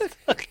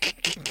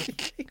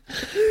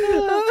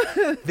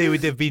 They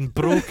would have been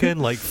broken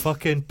like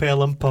fucking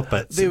Pelham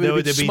puppets. They would There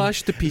have been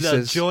smashed to Their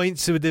pieces,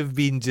 joints would have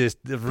been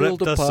just pulled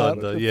ripped apart,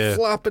 asunder. Yeah,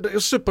 flapping. It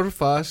was super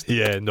fast.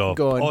 yeah, no,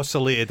 Gone.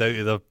 oscillated out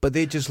of the. But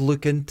they just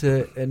look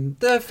into it, and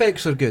the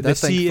effects are good. I They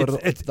think see for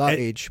it- that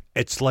age.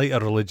 It's like a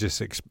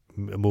religious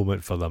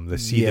moment for them. They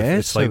see Yes,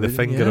 it's like I the would-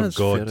 finger yeah, of that's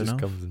God fair just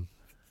enough. comes and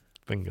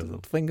fingers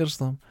them. Fingers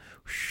them,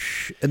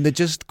 and they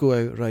just go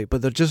out right,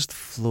 but they're just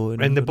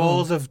floating. And the over.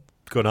 balls have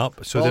gone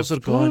up, so balls they've,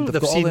 are gone. They've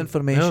got all seen the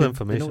information. all the They know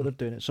information. what they're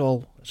doing. It's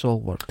all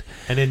worked.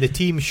 And then the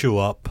team show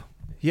up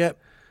Yep.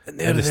 And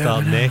and they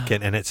start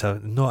necking, and it's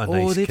not a nice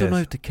Oh, they kiss. don't know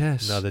how to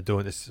kiss. No, they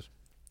don't. It's,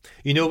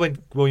 you know when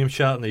William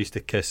Shatner used to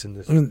kiss in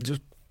this.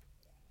 Just,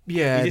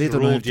 yeah, You they just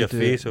don't know how rolled to your do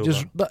face it. over.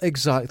 Just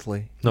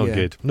exactly. Not yeah.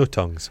 good. No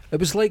tongues. It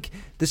was like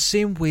the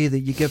same way that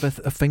you give a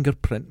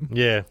fingerprint.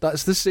 Yeah.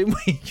 That's the same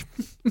way.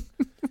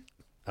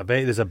 I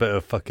bet there's a bit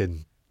of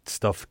fucking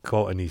stuff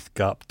caught in his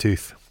gap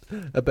tooth.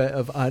 A bit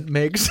of Aunt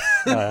Meg's.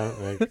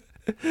 Right.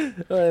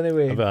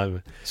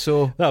 Anyway,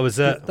 so That was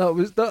it. that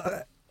was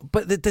that.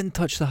 But they didn't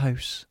touch the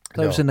house.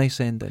 That was No. a nice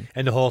ending.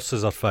 And the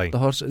horses are fine. The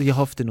horse. You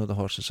have to know the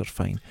horses are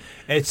fine.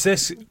 It's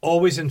this,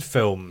 always in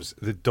films,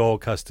 the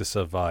dog has to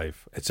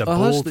survive. It's a Oh,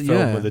 has bold to- film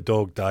yeah. where the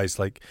dog dies,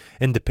 like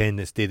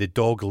Independence Day. The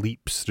dog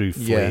leaps through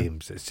Yeah.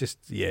 flames. It's just,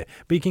 yeah.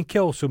 But you can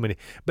kill so many.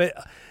 But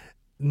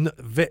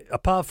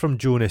apart from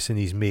Jonas and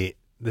his mate,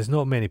 there's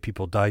not many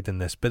people died in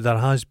this, but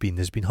there's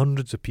been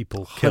hundreds of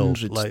people killed.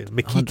 Hundreds- Like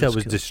Makita hundreds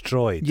was killed.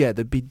 destroyed. Yeah,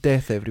 there'd be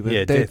death everywhere.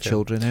 Yeah, Dead death.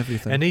 children,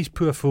 everything. And these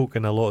poor folk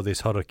in a lot of this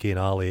Hurricane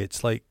Alley,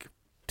 it's like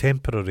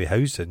temporary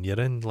housing.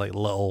 You're in like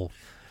little.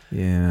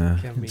 yeah,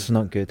 Can't it's be-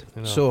 not good.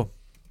 you know. So,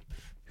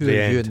 who The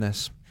are you end. in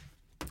this?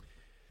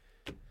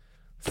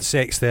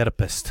 Sex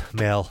therapist,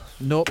 Mel.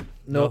 Nope.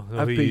 No,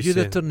 I've who put you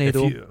the saying?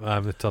 tornado.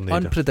 I'm the tornado.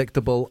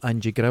 Unpredictable,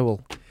 and you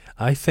growl.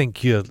 I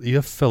think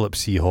you're Philip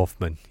C.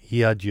 Hoffman. He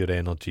had your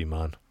energy,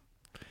 man.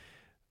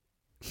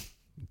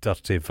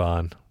 Dirty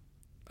van.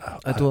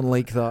 I don't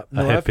like that.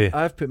 No,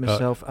 I've put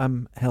myself.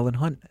 I'm Helen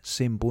Hunt.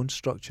 Same bone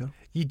structure.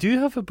 You do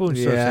have a bone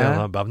structure,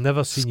 Yeah. but I've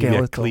never seen Skeletal.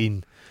 you be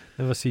clean.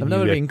 I've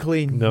never been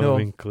clean. Never No.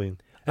 been clean.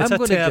 It's I'm a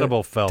gonna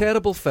terrible film.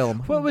 Terrible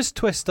film. What was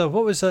Twister?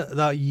 What was it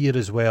that year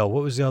as well?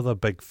 What was the other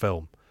big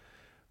film?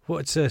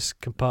 What's this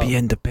compared? Be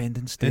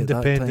Independence Day.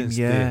 Independence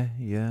at that time.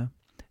 Yeah.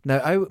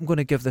 Now I'm going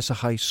to give this a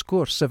high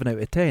score, 7 out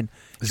of 10.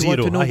 Do you want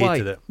Zero. to know I why?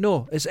 hated it.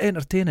 No, it's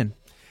entertaining.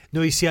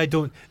 No, you see, I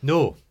don't.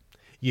 No,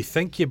 you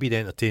think you're being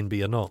entertained, but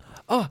you're not.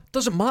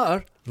 Doesn't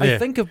matter. Yeah. I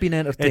think I've been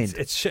entertained.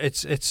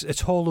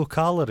 It's hollow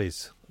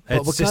calories.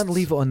 But we can't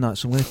leave it on that,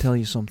 so I'm going to tell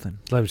you something.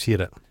 Let's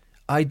hear it.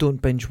 I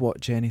don't binge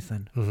watch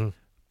anything. Mm-hmm.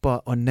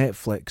 But on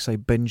Netflix, I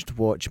binged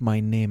watch My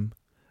Name,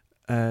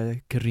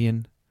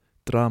 Korean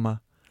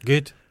drama.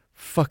 Good.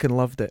 Fucking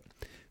loved it.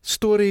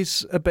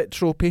 Story's a bit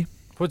tropey.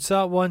 What's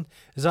that one?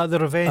 Is that the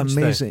revenge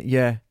thing? Amazing,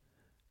 yeah.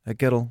 A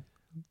girl.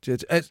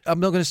 I'm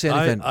not going to say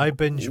anything. I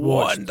binge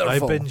watched.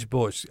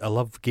 Wonderful. I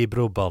love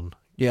Gabriel Byrne.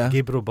 Yeah.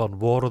 Gabriel Byrne,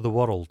 War of the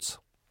Worlds.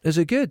 Is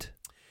it good?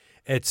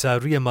 It's a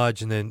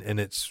reimagining, and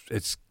it's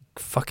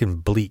fucking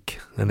bleak,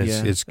 and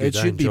it's good. It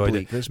should be enjoyed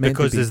bleak. it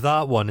because there's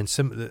that one, and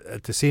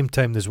at the same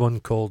time there's one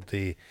called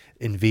The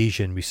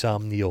Invasion with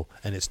Sam Neill,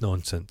 and it's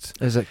nonsense.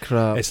 Is it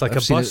crap? It's like I've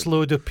a seen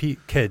busload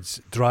of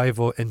kids drive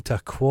into a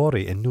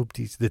quarry, and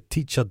the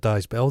teacher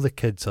dies, but all the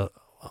kids are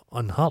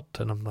unhurt,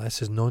 and I'm like,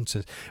 this is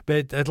nonsense.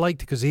 But I'd like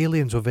to, because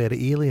aliens were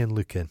very alien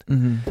looking,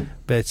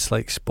 but it's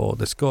like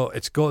sport. It's got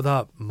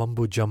that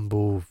mumbo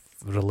jumbo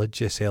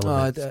religious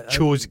element,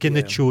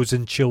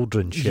 chosen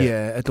children shit.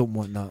 Yeah, I don't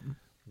want that.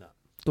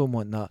 Don't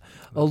want that.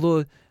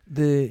 Although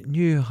the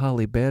new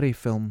Halle Berry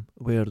film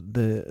where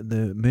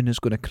the moon is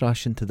going to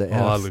crash into the earth.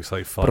 Oh, that looks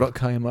like fun.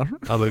 Bruckheimer.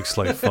 That looks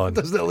like fun.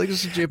 Doesn't it look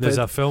stupid? There's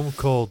a film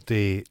called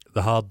The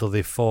Harder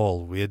They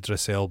Fall with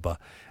Idris Elba.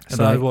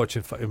 So I was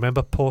watching.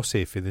 Remember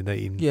Posse for the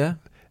 19? Yeah.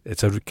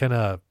 It's a kind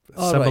of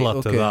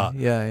similar to that.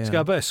 Yeah. It's got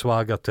a bit of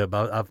swagger to it,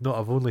 but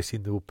I've only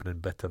seen the opening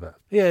bit of it.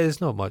 Yeah,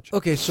 it's not much.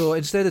 Okay, so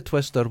instead of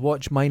Twister,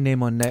 watch My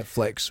Name on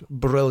Netflix.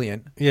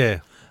 Brilliant. Yeah.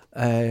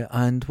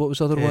 And what was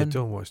the other one?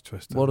 Don't watch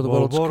Twister. War of the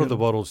Worlds. War of the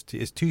Worlds.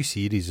 It's 2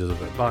 series of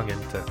it. Bang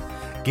into it.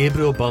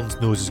 Gabriel Byrne's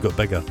nose has got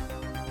bigger.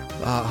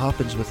 That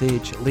happens with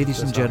age. Ladies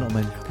and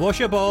gentlemen. Wash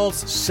your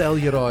balls.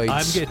 Celluroids.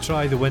 I'm going to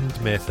try the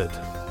wind method.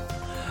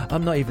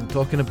 I'm not even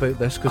talking about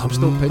this because I'm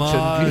still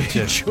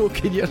picturing you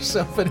choking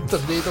yourself in a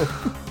tornado.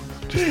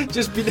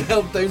 Just being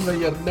held down by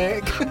your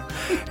neck.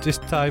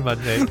 Just tie my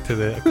neck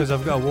to because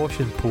I've got a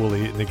washing pole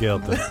in the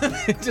garden.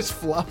 Just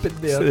flapping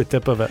there. Just at the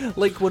tip of it.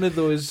 Like one of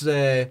those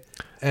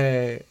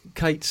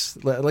kites,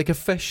 like a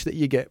fish that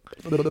you get.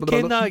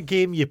 Can that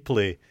game you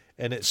play?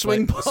 And it's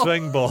swing like ball.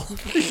 Swing ball.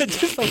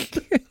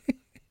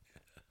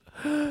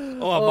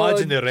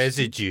 Imagine the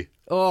residue.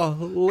 Oh,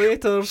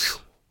 laters.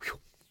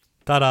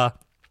 Ta-da.